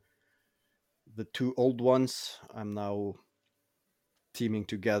 And then the two old ones, I'm now teaming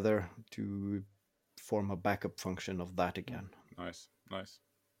together to form a backup function of that Oh, again. nice, nice.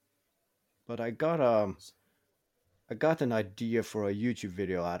 But I got an idea for a YouTube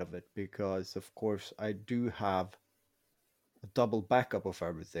video out of it because, of course, I do have a double backup of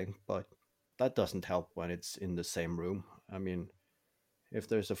everything, but that doesn't help when it's in the same room. I mean, if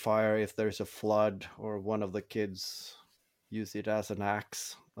there's a fire, if there's a flood, or one of the kids use it as an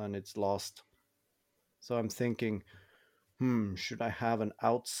axe, then it's lost. So I'm thinking, should I have an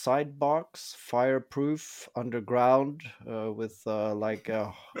outside box, fireproof, underground, with like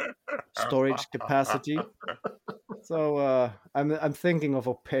a storage capacity? So I'm thinking of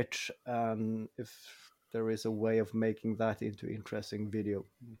a pitch, and if there is a way of making that into interesting video,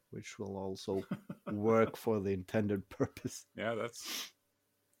 which will also work for the intended purpose. Yeah,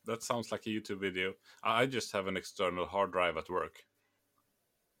 that sounds like a YouTube video. I just have an external hard drive at work.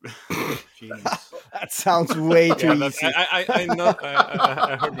 Genius. That sounds way too Yeah, that easy. I know.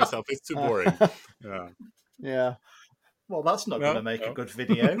 I heard myself. It's too boring. Yeah. Yeah. Well, that's not going to No, make a no. good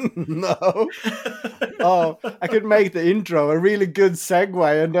video. No. Oh, I could make the intro a really good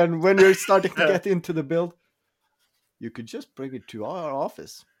segue, and then when you're starting to get into the build, you could just bring it to our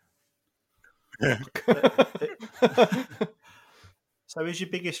office. So, is your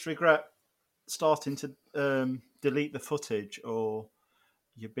biggest regret starting to delete the footage, or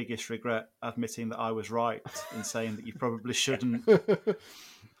your biggest regret admitting that I was right in saying that you probably shouldn't?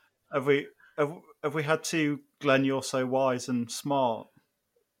 Have we have we had two Glenn? You're so wise and smart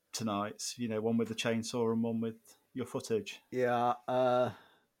tonight. You know, one with the chainsaw and one with your footage. Yeah,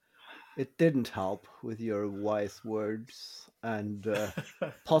 it didn't help with your wise words and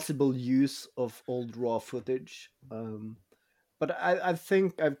possible use of old raw footage. But I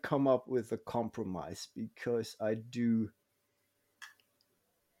think I've come up with a compromise because I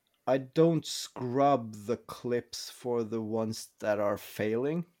don't scrub the clips for the ones that are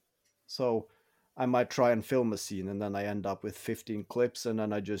failing. So I might try and film a scene and then I end up with 15 clips, and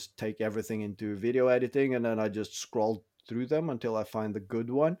then I just take everything into video editing and then I just scroll through them until I find the good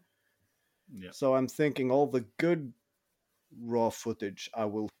one. Yeah. So I'm thinking all the good raw footage I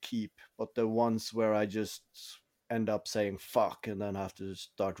will keep, but the ones where I just end up saying fuck and then have to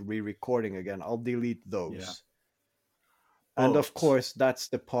start re-recording again, I'll delete Yeah. those. And of But course, that's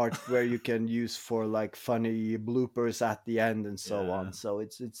the part where you can use for like funny bloopers at the end and so yeah, on. So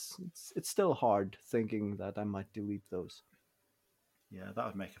it's still hard thinking that I might delete those. yeah, that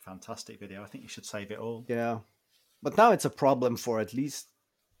would make a fantastic video. I think you should save it all. Yeah, but now it's a problem for at least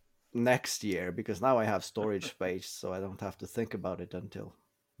next year because now I have storage space, so I don't have to think about it until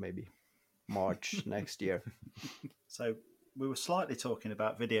maybe March next year. So we were slightly talking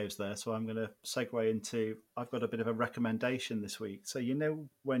about videos there, so I'm going to segue into. I've got a bit of a recommendation this week. So you know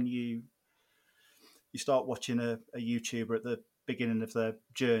when you start watching a YouTuber at the beginning of their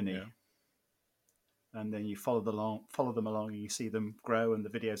journey, Yeah. and then you follow them along, and you see them grow, and the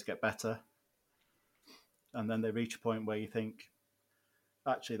videos get better, and then they reach a point where you think,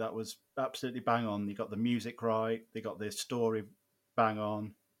 actually, that was absolutely bang on. You got the music right, they got the story bang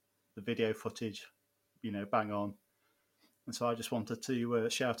on, the video footage, bang on. And so I just wanted to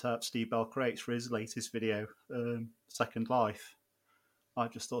shout out Steve Bell Creates for his latest video, Second Life. I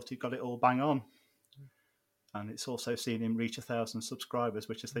just thought he got it all bang on. And it's also seen him reach 1,000 subscribers,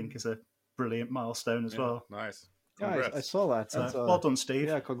 which I think is a brilliant milestone as Yeah. well. Nice. Yeah, I Congrats. saw that. So That's well done, Steve.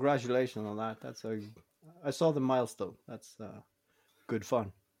 yeah, congratulations on that. I saw the milestone. That's good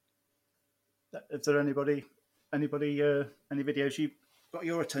fun. Is there any videos you got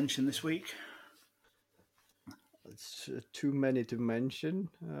your attention this week? It's too many to mention.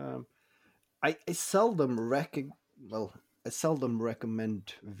 I seldom I seldom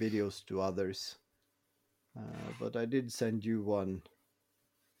recommend videos to others, but I did send you one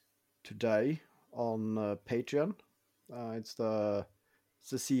today on Patreon. It's the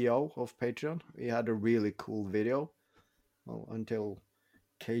CEO of Patreon. He had a really cool video. Well, until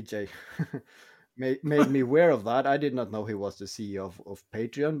KJ made me aware of that. I did not know he was the CEO of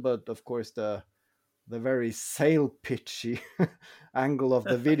Patreon, but of course the very sale pitchy angle of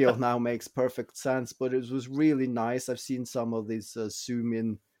the video now makes perfect sense. But it was really nice. I've seen some of these zoom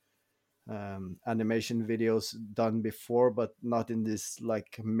in animation videos done before, but not in this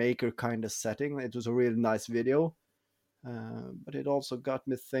like maker kind of setting. It was a really nice video, But it also got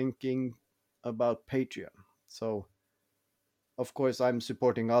me thinking about Patreon. So, of course, I'm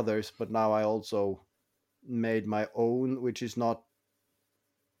supporting others, but now I also made my own, which is not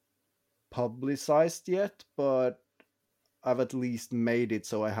publicized yet, but I've at least made it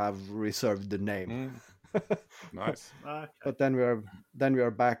so I have reserved the name. Mm, nice. Okay. But then we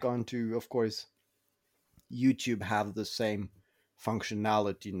are back onto, of course, YouTube have the same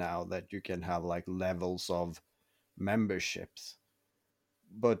functionality now that you can have like levels of memberships.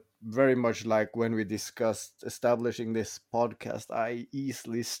 But very much like when we discussed establishing this podcast, I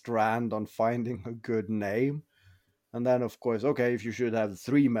easily strand on finding a good name. And then, of course, okay, if you should have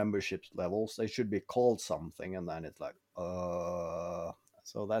 3 membership levels, they should be called something. And then it's like,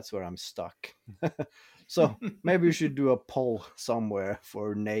 so that's where I'm stuck. So maybe we should do a poll somewhere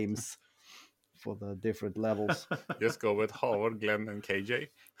for names for the different levels. Just go with Howard, Glenn, and KJ.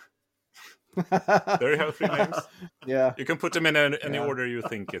 There you have 3 names. Yeah, You can put them in any yeah. order you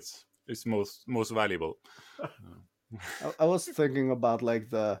think it's most valuable. I was thinking about like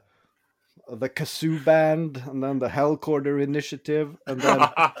the kazoo band, and then the Hellcorder initiative, and then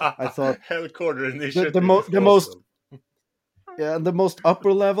I thought Hellcorder the initiative is the most, awesome. yeah, the most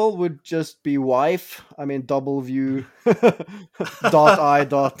upper level would just be wife. I mean, double view dot I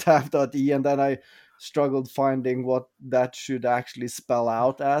dot tap dot e, and then I struggled finding what that should actually spell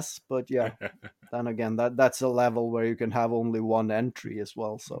out as. But yeah, then again, that's a level where you can have only one entry as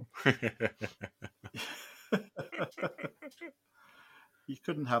well. So You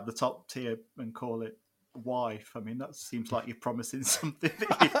couldn't have the top tier and call it wife. I mean, that seems like you're promising something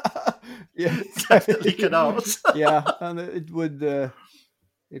that you yeah, definitely cannot. yeah, and it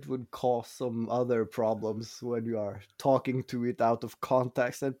would cause some other problems when you are talking to it out of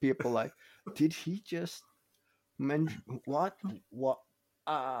context, and people like, did he just mention what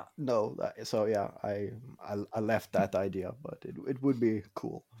no so yeah, I left that idea, but it would be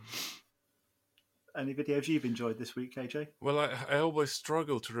cool. Any videos you've enjoyed this week, AJ? Well, I always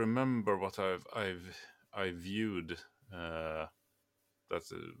struggle to remember what I viewed.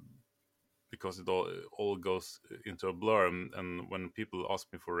 That's because it all goes into a blur, and when people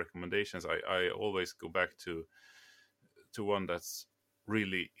ask me for recommendations, I always go back to one that's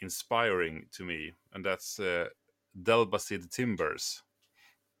really inspiring to me, and that's Delbacid Timbers.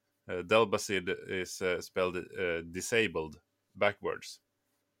 Delbacid is spelled disabled backwards,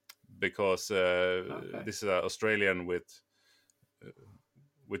 because Okay. this is an Australian with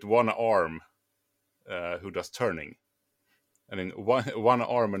one arm who does turning, and in one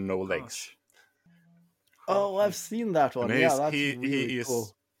arm and no legs. Gosh. Oh, I've Crikey. seen that And one. Yeah, that's really he is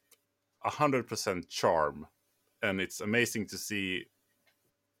cool. 100% charm, and it's amazing to see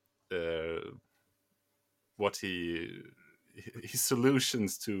uh, what his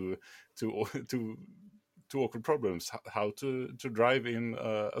solutions to to awkward problems, how to drive in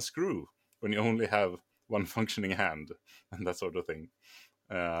a screw when you only have one functioning hand, and that sort of thing.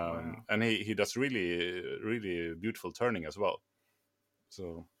 Wow. And he does really beautiful turning as well.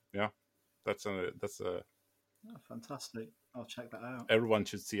 So yeah, that's a Oh, fantastic. I'll check that out. everyone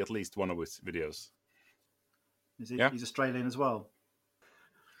should see at least one of his videos. Is he? Yeah, He's Australian as well.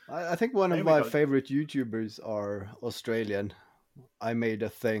 I think one of Hey, we my got. favorite YouTubers are Australian. I made a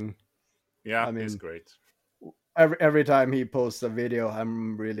thing. yeah, I he's mean, great. every time he posts a video,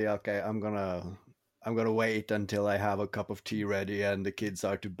 I'm really okay. I'm gonna wait until I have a cup of tea ready and the kids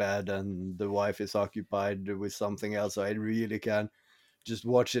are to bed and the wife is occupied with something else, so I really can just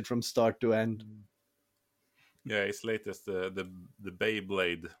watch it from start to end. Yeah, his latest the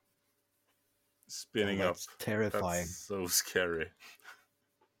Beyblade Oh, spinning up. that's That's terrifying. so scary.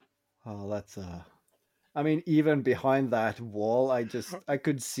 Oh, that's I mean, even behind that wall, I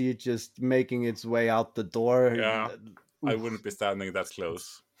could see it just making its way out the door. Yeah, I Oof, wouldn't be standing that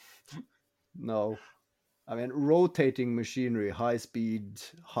close. no. I mean, rotating machinery, high speed,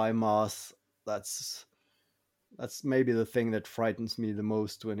 high mass, that's that's maybe the thing that frightens me the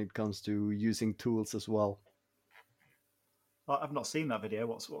most when it comes to using tools as well. I've not seen that video.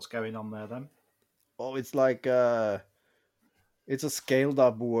 What's going on there then? Oh, it's like it's a scaled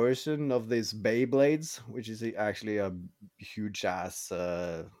up version of these Beyblades, which is actually a huge ass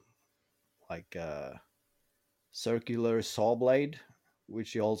like circular saw blade,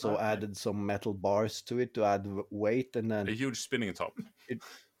 which he also Okay. added some metal bars to it to add weight, and A then huge spinning top. it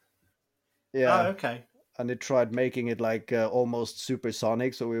Oh, yeah, okay. and it tried making it like almost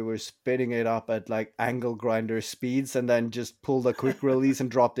supersonic, so we were spinning it up at like angle grinder speeds, and then just pulled a quick release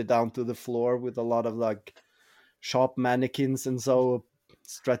and dropped it down to the floor with a lot of like shop mannequins and so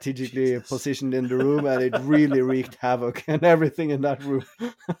strategically Jesus. positioned in the room, and it really wreaked havoc and everything in that room.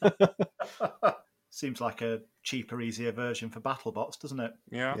 Seems like a cheaper, easier version for BattleBots, doesn't it?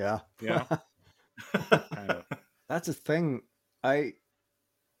 Yeah, Yeah. yeah, kind of. That's a thing. I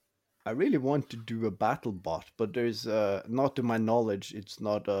really want to do a battle bot, but there's not to my knowledge, it's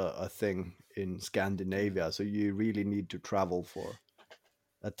not a thing in Scandinavia. So you really need to travel for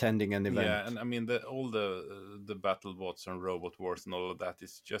attending an Yeah, event. and I mean all the battle bots and robot wars and all of that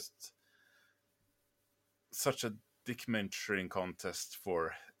is just such a dick mentoring contest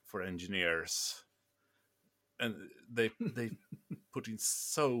for engineers, and they put in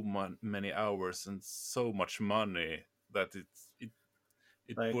so many hours and so much money that it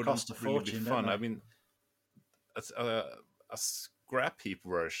They wouldn't cost a really be fortune, don't fun. I they? mean, a scrap heap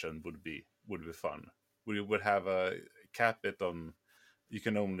version would be fun. We would have a cap it on, you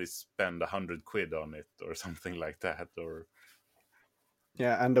can only spend 100 quid on it or something like that, or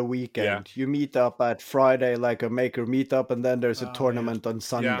Yeah, and the yeah, weekend. You meet up at Friday like a maker meetup, and then there's a Oh, yeah. tournament on yeah,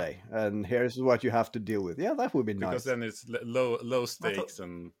 Sunday, and here's what you have to deal with. Yeah, that would be because nice. then it's low I thought, stakes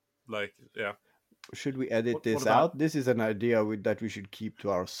and like yeah. Should we edit what this about out? This is an idea that we should keep to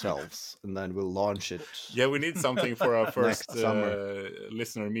ourselves, and then we'll launch it Yeah, we need something for our first next summer.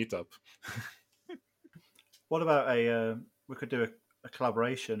 listener meetup. what about a? We could do a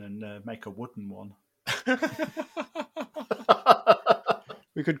collaboration and make a wooden one.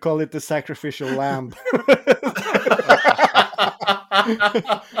 We could call it the sacrificial lamb.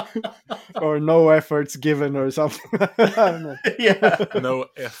 Or no efforts given or something. I don't know. Yeah. No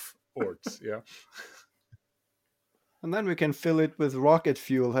F orts, yeah. And then we can fill it with rocket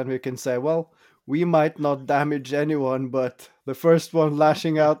fuel and we can say, well, we might not damage anyone, but the first one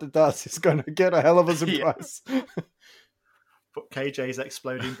lashing out at us is going to get a hell of a Yeah. surprise. Put KJ's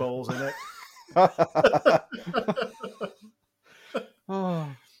exploding balls in it. Oh,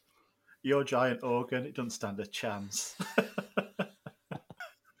 Your giant organ, it doesn't stand a chance.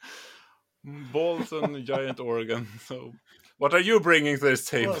 Balls and giant organ. So, what are you bringing to this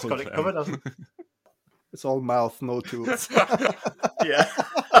table? Well, it's got it then? covered, hasn't it? it's all mouth, no tools. Yeah.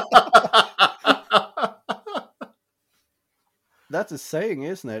 That's a saying,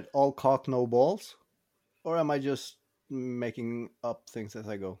 isn't it? All cock, no balls? Or am I just making up things as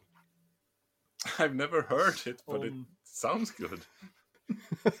I go? I've never heard it, but it Um, sounds good.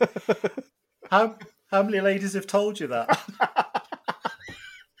 how many ladies have told you that?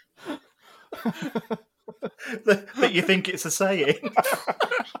 that you think it's a saying?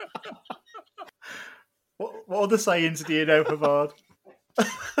 What other sayings do you know, Pavard?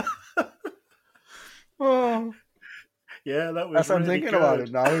 Oh, Yeah, that was as I'm really thinking good. about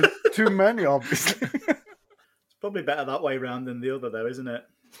it now, too many, obviously. It's probably better that way round than the other, though, isn't it?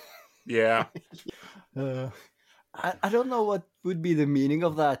 Yeah. I don't know what would be the meaning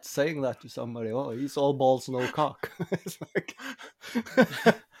of that, saying that to somebody. Oh, he's all balls, no cock. It's like...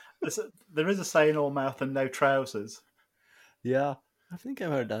 There is a saying, all mouth and no trousers. Yeah, I think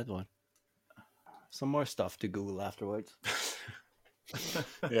I've heard that one. Some more stuff to Google afterwards.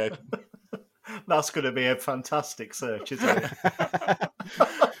 Yeah. That's going to be a fantastic search, isn't it?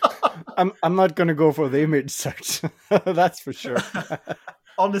 I'm not going to go for the image search. That's for sure.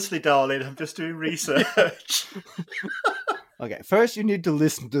 Honestly, darling, I'm just doing research. Okay, first you need to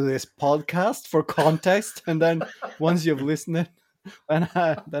listen to this podcast for context, and then once you've listened, then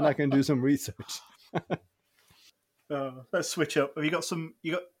I can do some research. Let's switch up. Have you got some?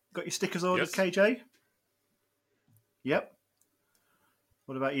 You got your stickers ordered, Yes. KJ? Yep.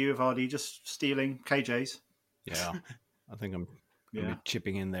 What about you, Vardy? Just stealing KJ's? Yeah, I think I'm gonna Yeah. be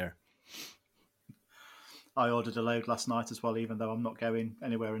chipping in there. I ordered a load last night as well, even though I'm not going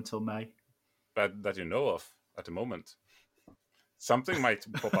anywhere until May. That you know of at the moment. Something might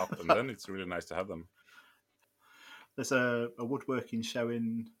pop up, and then it's really nice to have them. There's a woodworking show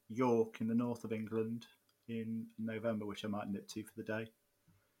in York, in the north of England, in November, which I might nip to for the day,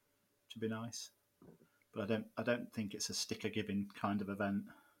 which would be nice. But I don't think it's a sticker giving kind of event.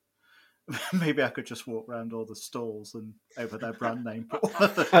 Maybe I could just walk around all the stalls and over their brand name, put one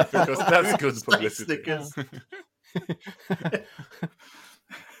of the Because that's good state publicity. stickers.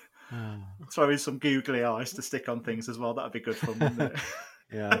 Throw in some googly eyes to stick on things as well. That'd be good fun, wouldn't it?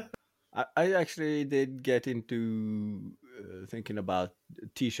 Yeah, I actually did get into thinking about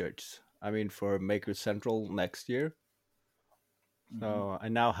T-shirts. I mean, for Maker Central next year. So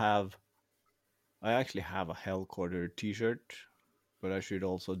I actually have a Hell Quarter T-shirt, but I should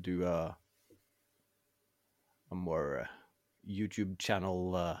also do a more YouTube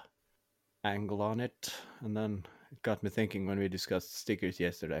channel angle on it. And then it got me thinking when we discussed stickers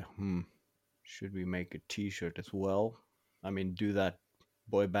yesterday. Should we make a T-shirt as well? I mean, do that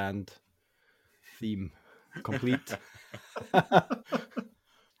boy band theme complete.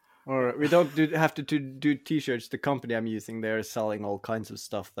 Or we don't have to do t-shirts. The company I'm using, they're selling all kinds of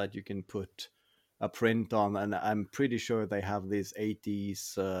stuff that you can put a print on, and I'm pretty sure they have these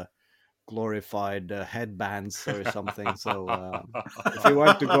 80s glorified headbands or something. So if you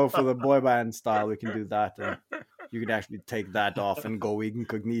want to go for the boy band style, we can do that, and you can actually take that off and go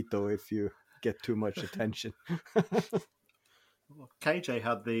incognito if you get too much attention. Well, KJ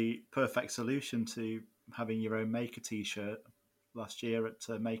had the perfect solution to having your own Maker T-shirt last year at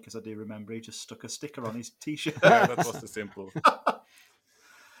Makers. I do remember he just stuck a sticker on his T-shirt. Yeah, that was the simple.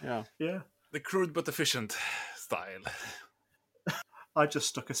 Yeah. Yeah, The crude but efficient style. I just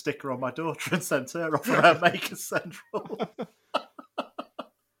stuck a sticker on my daughter and sent her off around Makers Central.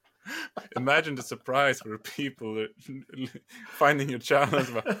 Imagine the surprise for people finding your channel.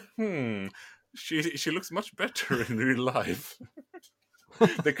 She looks much better in real life.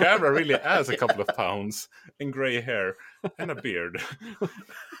 The camera really adds a couple of pounds, and grey hair, and a beard.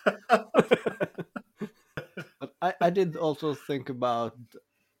 But I did also think about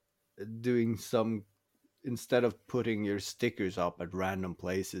doing some, instead of putting your stickers up at random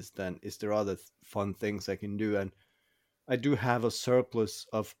places, then is there other fun things I can do? And I do have a surplus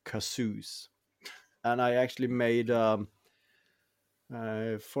of kazoos, and I actually made for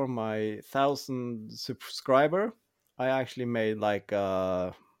my 1,000 subscriber, I actually made like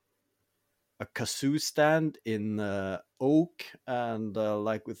a kazoo stand in oak, and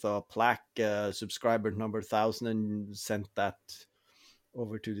like with a plaque, subscriber number 1,000, and sent that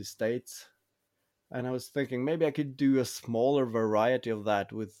over to the States. And I was thinking maybe I could do a smaller variety of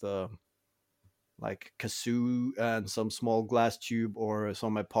that with like kazoo and some small glass tube or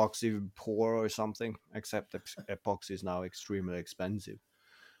some epoxy pour or something. Except epoxy is now extremely expensive.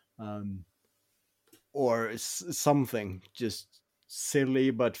 Um, or something just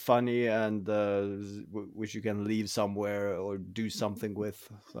silly but funny, and which you can leave somewhere or do something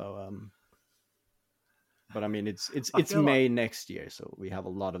with. So, but I mean, I it's feel like May next year, so we have a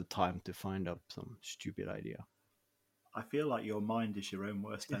lot of time to find up some stupid idea. I feel like your mind is your own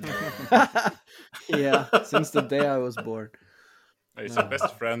worst enemy. Yeah, since the day I was born. It's your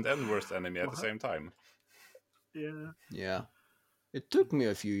best friend and worst enemy at the What? same time. Yeah, Yeah, it took me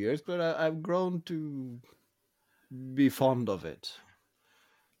a few years, but I've grown to be fond of it.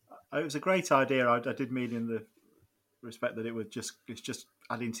 it was a great idea. I did mean in the respect that it's just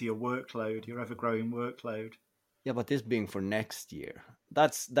adding to your workload, your ever growing workload. Yeah, but this being for next year,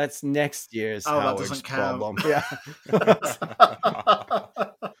 that's next year's Oh, that Howard's doesn't count. problem. Yeah.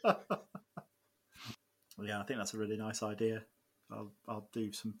 Yeah, I think that's a really nice idea. I'll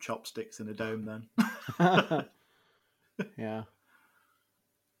do some chopsticks in a dome then. Yeah.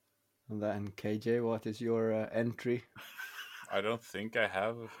 And then KJ, what is your entry? I don't think I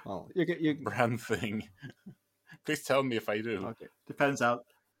have Well, a brand thing. Please tell me if I do. okay. Depends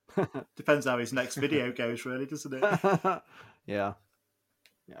how his next video goes, really, doesn't it? Yeah.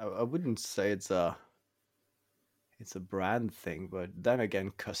 I wouldn't say it's a brand thing, but then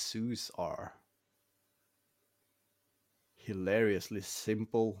again, kazoos are hilariously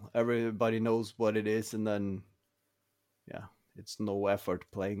simple. Everybody knows what it is, and then yeah, it's no effort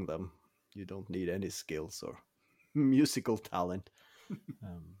playing them. You don't need any skills or musical talent.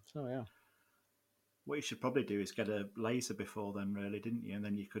 So yeah. What you should probably do is get a laser before then, really, didn't you? And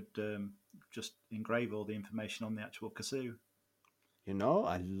then you could just engrave all the information on the actual kazoo. You know,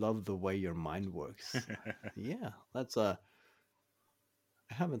 I love the way your mind works. Yeah, that's a.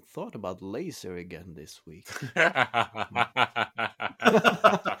 I haven't thought about laser again this week.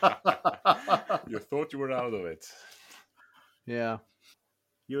 You thought you were out of it. Yeah.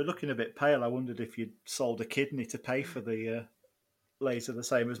 You were looking a bit pale. I wondered if you'd sold a kidney to pay for the laser, the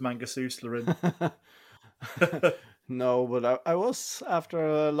same as Mangasusla. No, but I was,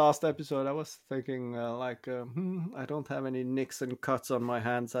 after last episode, I was thinking I don't have any nicks and cuts on my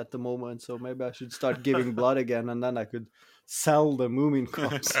hands at the moment, so maybe I should start giving blood again, and then I could sell the Moomin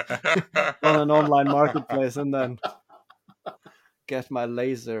cups on an online marketplace, and then get my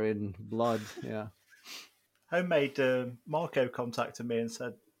laser in blood. Yeah. Homemade Marco contacted me and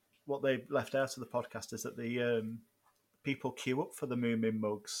said what they left out of the podcast is that the people queue up for the Moomin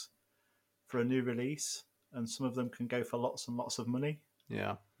mugs for a new release, and some of them can go for lots and lots of money.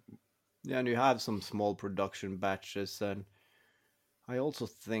 Yeah. Yeah, and you have some small production batches, and I also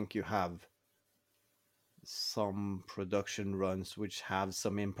think you have some production runs which have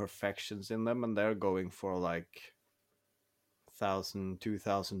some imperfections in them, and they're going for like $1,000,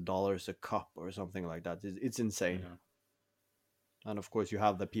 $2,000 a cup or something like that. It's insane. Yeah. And of course, you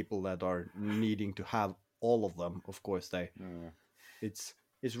have the people that are needing to have all of them. Of course, Yeah. it's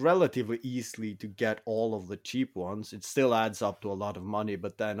it's relatively easily to get all of the cheap ones. It still adds up to a lot of money,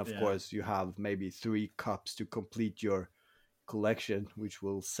 but then of Yeah. course you have maybe 3 cups to complete your collection, which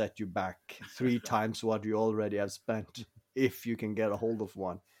will set you back 3 times what you already have spent if you can get a hold of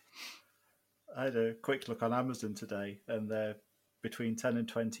one. I had a quick look on Amazon today, and they're between 10 and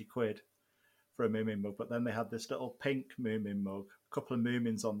 20 quid for a Moomin mug. But then they had this little pink Moomin mug, a couple of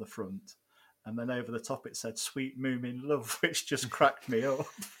Moomins on the front, and then over the top it said "Sweet Moomin Love," which just cracked me up.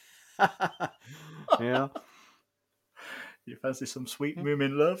 Yeah. You fancy some Sweet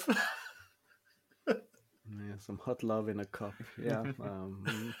Moomin Love? Yeah, some hot love in a cup. Yeah. Oh.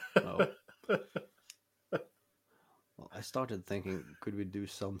 Well, I started thinking, could we do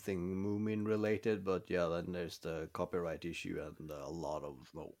something Moomin related? But yeah, then there's the copyright issue and a lot of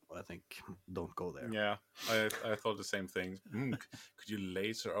no. I think don't go there. Yeah, I thought the same thing. Could you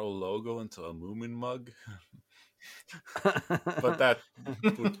laser our logo into a Moomin mug? But that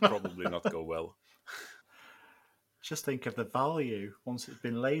would probably not go well. Just think of the value once it's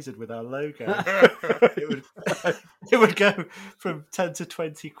been lasered with our logo. it would go from 10 to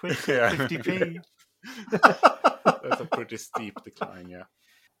 20 quid to Yeah. 50p. That's a pretty steep decline, yeah.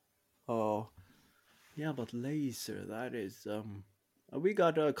 Oh, yeah, but laser. That is. We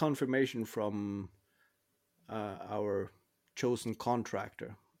got a confirmation from our chosen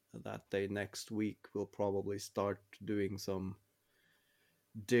contractor that they next week will probably start doing some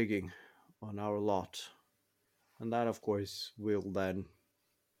digging on our lot, and that of course will then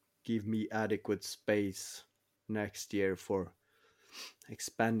give me adequate space next year for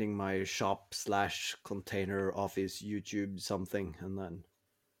expanding my shop slash container office YouTube something, and then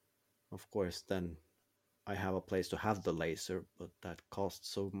of course then I have a place to have the laser, but that costs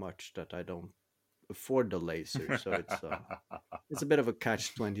so much that I don't afford the laser, so it's a bit of a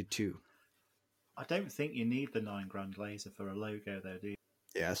catch-22. I don't think you need the 9 grand laser for a logo, though, do you?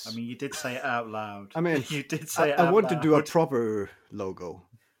 Yes. I mean, you did say it out loud. I mean, you did say it I out want loud. to do a proper logo,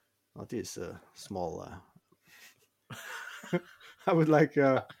 not this small. I would like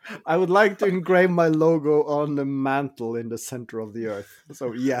to engrave my logo on the mantle in the center of the earth.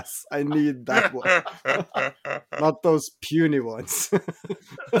 So yes, I need that one, not those puny ones.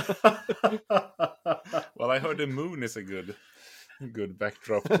 Well, I heard the moon is a good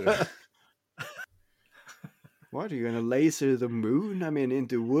backdrop to. What, are you gonna laser the moon? I mean,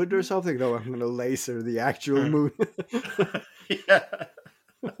 into wood or something? No, I'm gonna laser the actual moon. Yeah.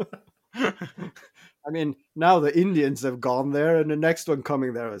 I mean, now the Indians have gone there, and the next one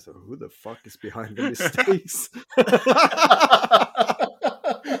coming there is, who the fuck is behind the mistakes?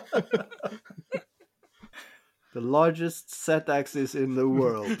 The largest set axis in the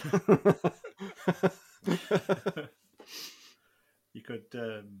world. You could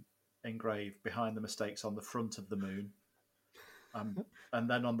engrave behind the mistakes on the front of the moon. And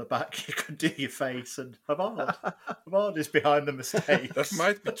then on the back, you could do your face and Havard. Havard is behind the mistakes. That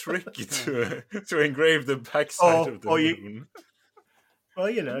might be tricky to engrave the backside of the moon. Well,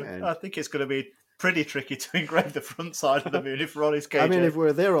 you know, Man. I think it's going to be pretty tricky to engrave the front side of the moon if we're honest, KJ. I mean, if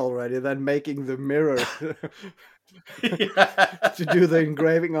we're there already, then making the mirror Yeah. to do the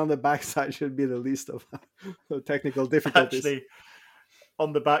engraving on the backside should be the least of the technical difficulties. Actually,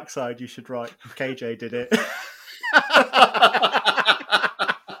 on the backside, you should write, KJ did it.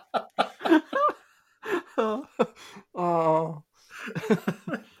 Oh.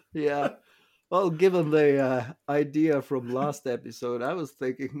 Yeah. Well, given the idea from last episode, I was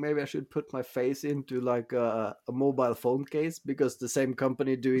thinking maybe I should put my face into like a mobile phone case, because the same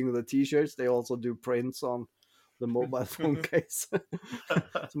company doing the t-shirts, they also do prints on the mobile phone case. So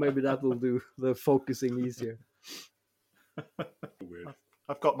maybe that will do the focusing easier. Weird.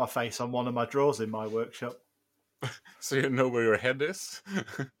 I've got my face on one of my drawers in my workshop. So you know where your head is?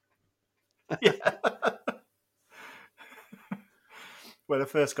 Yeah. When I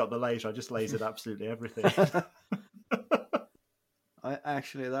first got the laser, I just lasered absolutely everything.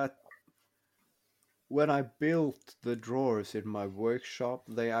 When I built the drawers in my workshop,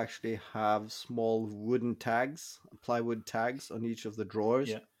 they actually have small wooden tags, plywood tags on each of the drawers.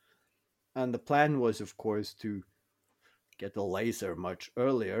 Yeah. And the plan was, of course, to get the laser much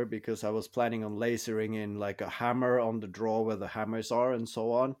earlier, because I was planning on lasering in like a hammer on the drawer where the hammers are and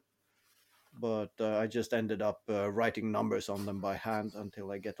so on. But I just ended up writing numbers on them by hand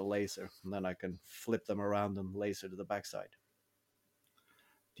until I get the laser, and then I can flip them around and laser to the backside.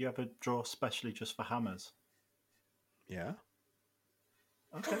 Do you have a drawer specially just for hammers? Yeah.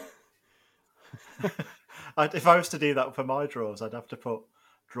 Okay. If I was to do that for my drawers, I'd have to put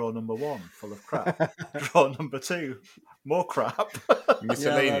drawer number 1 full of crap, drawer number 2 more crap.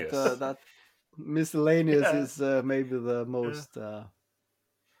 Miscellaneous. Yeah, that miscellaneous Yeah. is maybe the most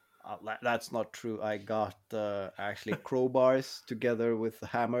That's not true. I got actually crowbars together with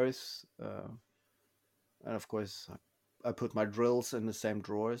hammers, and of course, I put my drills in the same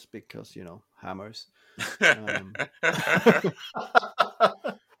drawers because hammers. Um,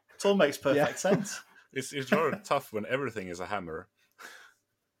 It all makes yeah, perfect sense. It's rather tough when everything is a hammer.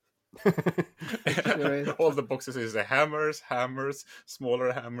 it sure is. All the boxes is the hammers,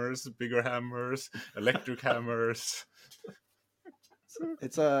 smaller hammers, bigger hammers, electric hammers.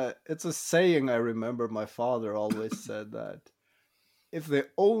 It's a saying I remember my father always said that if the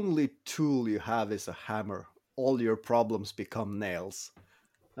only tool you have is a hammer, all your problems become nails.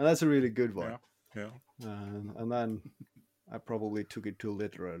 And that's a really good one. Yeah, yeah. And then I probably took it too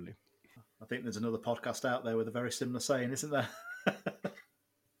literally. I think there's another podcast out there with a very similar saying, isn't there?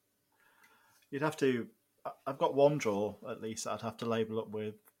 You'd have to. I've got one drawer at least that I'd have to label up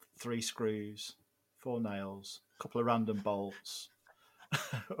with 3 screws, 4 nails, a couple of random bolts,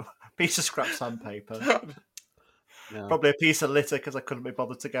 piece of scrap sandpaper, Yeah. probably a piece of litter because I couldn't be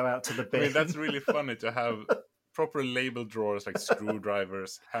bothered to go out to the I bin. mean, that's really funny to have proper labeled drawers like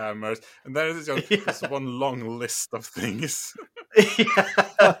screwdrivers, hammers, and then it's just Yeah. this one long list of things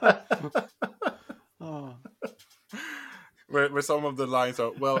Yeah. Oh, where some of the lines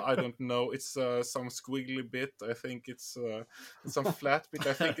are, well, I don't know, it's some squiggly bit. I think it's some flat bit.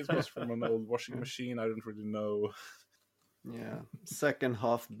 I think it was from an old washing machine. I don't really know. yeah. Second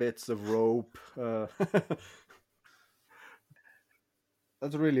half bits of rope.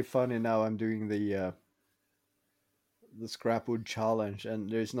 That's really funny. Now I'm doing the scrapwood challenge, and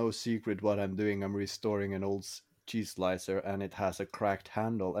there's no secret what I'm doing. I'm restoring an old cheese slicer, and it has a cracked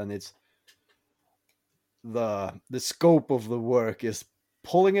handle, and it's the scope of the work is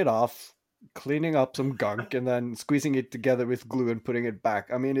pulling it off, cleaning up some gunk, and then squeezing it together with glue and putting it back.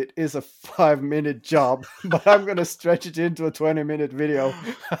 I mean, it is a 5-minute job, but I'm gonna stretch it into a 20-minute video.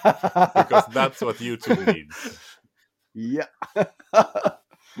 Because that's what YouTube needs. Yeah.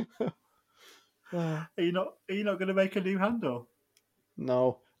 Are you not? Are you not going to make a new handle?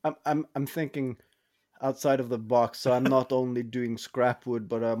 No, I'm thinking outside of the box. So I'm not only doing scrap wood,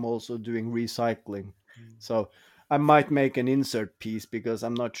 but I'm also doing recycling. So I might make an insert piece because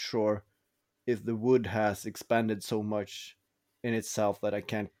I'm not sure if the wood has expanded so much in itself that I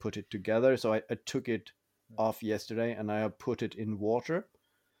can't put it together. So I took it off yesterday and I have put it in water.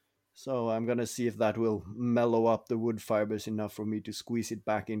 So I'm gonna see if that will mellow up the wood fibers enough for me to squeeze it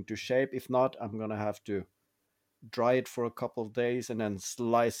back into shape. If not, I'm gonna have to dry it for a couple of days and then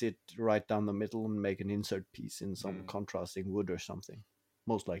slice it right down the middle and make an insert piece in some contrasting wood or something.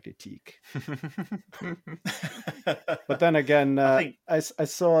 Most likely teak. But then again, I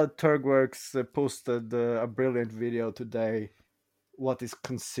saw Turgworks posted a brilliant video today. What is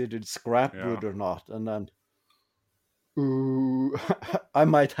considered scrap wood or not? And then, ooh, I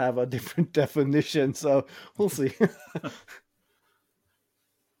might have a different definition. So we'll see.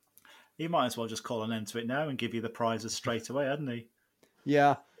 He might as well just call an end to it now and give you the prizes straight away, hadn't he?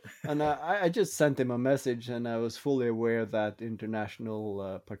 Yeah, and I just sent him a message, and I was fully aware that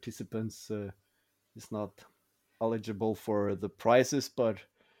international participants is not eligible for the prizes, but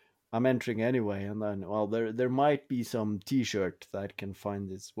I'm entering anyway. And then, well, there might be some T-shirt that can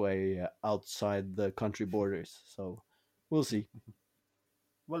find its way outside the country borders. So we'll see.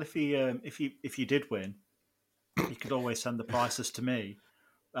 Well, if you did win, you could always send the prizes to me,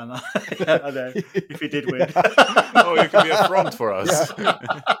 and I know if you did win. Oh, you can be a front for us.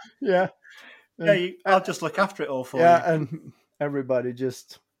 Yeah. Yeah, I'll just look after it all for you. Yeah, and everybody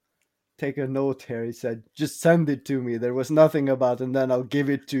just take a note here. He said, just send it to me. There was nothing about, and then I'll give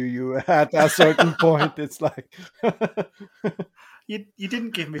it to you at a certain point. It's like, You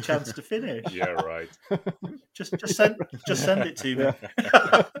didn't give me a chance to finish. Yeah, right. Just send it to me.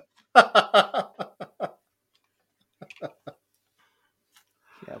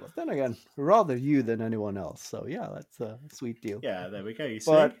 yeah, but then again, rather you than anyone else. So yeah, that's a sweet deal. Yeah, there we go. You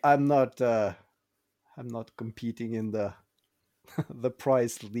see, But I'm not competing in the the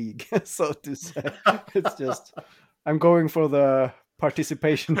prize league, so to say. It's just I'm going for the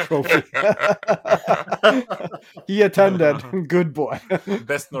participation trophy. He attended. Good boy.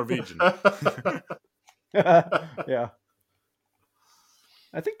 Best Norwegian. Yeah.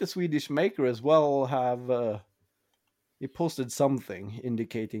 I think the Swedish maker as well have he posted something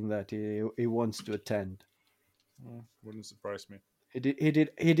indicating that he wants to attend. Wouldn't surprise me. He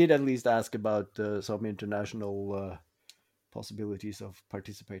did at least ask about some international possibilities of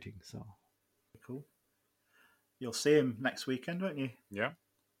participating. So cool. You'll see him next weekend, won't you? Yeah.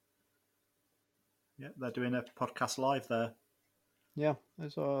 Yeah, they're doing a podcast live there. yeah, I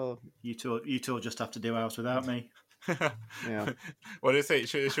saw. You two will just have to do ours without me. Yeah. What do you say?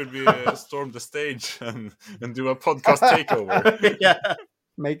 Should we storm the stage and do a podcast takeover? Yeah.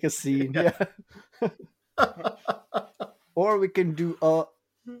 Make a scene. Yeah. Yeah. Or we can do a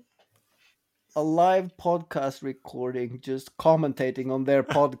live podcast recording, just commentating on their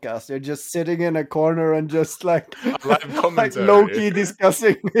podcast. They're just sitting in a corner and just like live like commentary. low key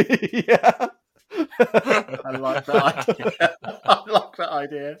discussing. Yeah. I like that idea. I like that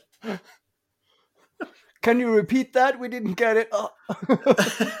idea. Can you repeat that? We didn't get it. Oh.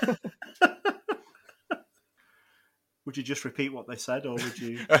 Would you just repeat what they said, or would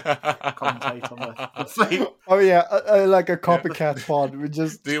you commentate on the fate? Oh yeah, like a copycat pod. We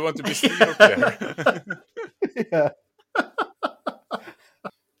just Do you want to be Steve or Pierre? yeah.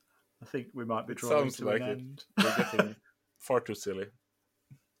 I think we might be It drawing sounds to like an it. end. We're getting far too silly.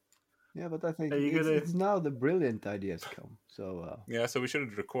 Yeah, but I think Are you it's, gonna- it's now the brilliant ideas come. So Yeah, so we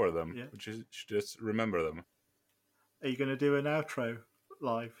shouldn't record them. Yeah. We should just remember them. Are you going to do an outro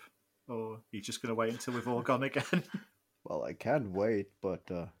live, or are you just going to wait until we've all gone again? well, I can't wait, but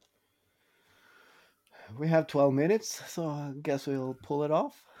we have 12 minutes, so I guess we'll pull it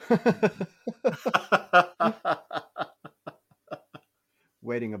off.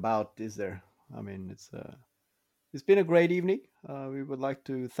 Waiting about, is there? I mean, it's been a great evening. We would like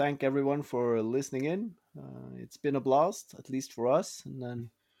to thank everyone for listening in. It's been a blast, at least for us, and then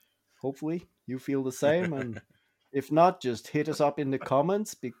hopefully you feel the same. And if not, just hit us up in the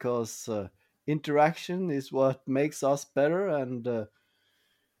comments, because interaction is what makes us better and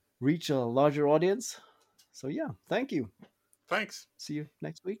reach a larger audience. So yeah, thank you. Thanks. See you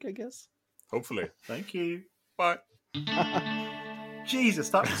next week, I guess. Hopefully. Thank you. Bye. Jesus,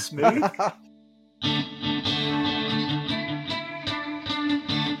 that was smooth.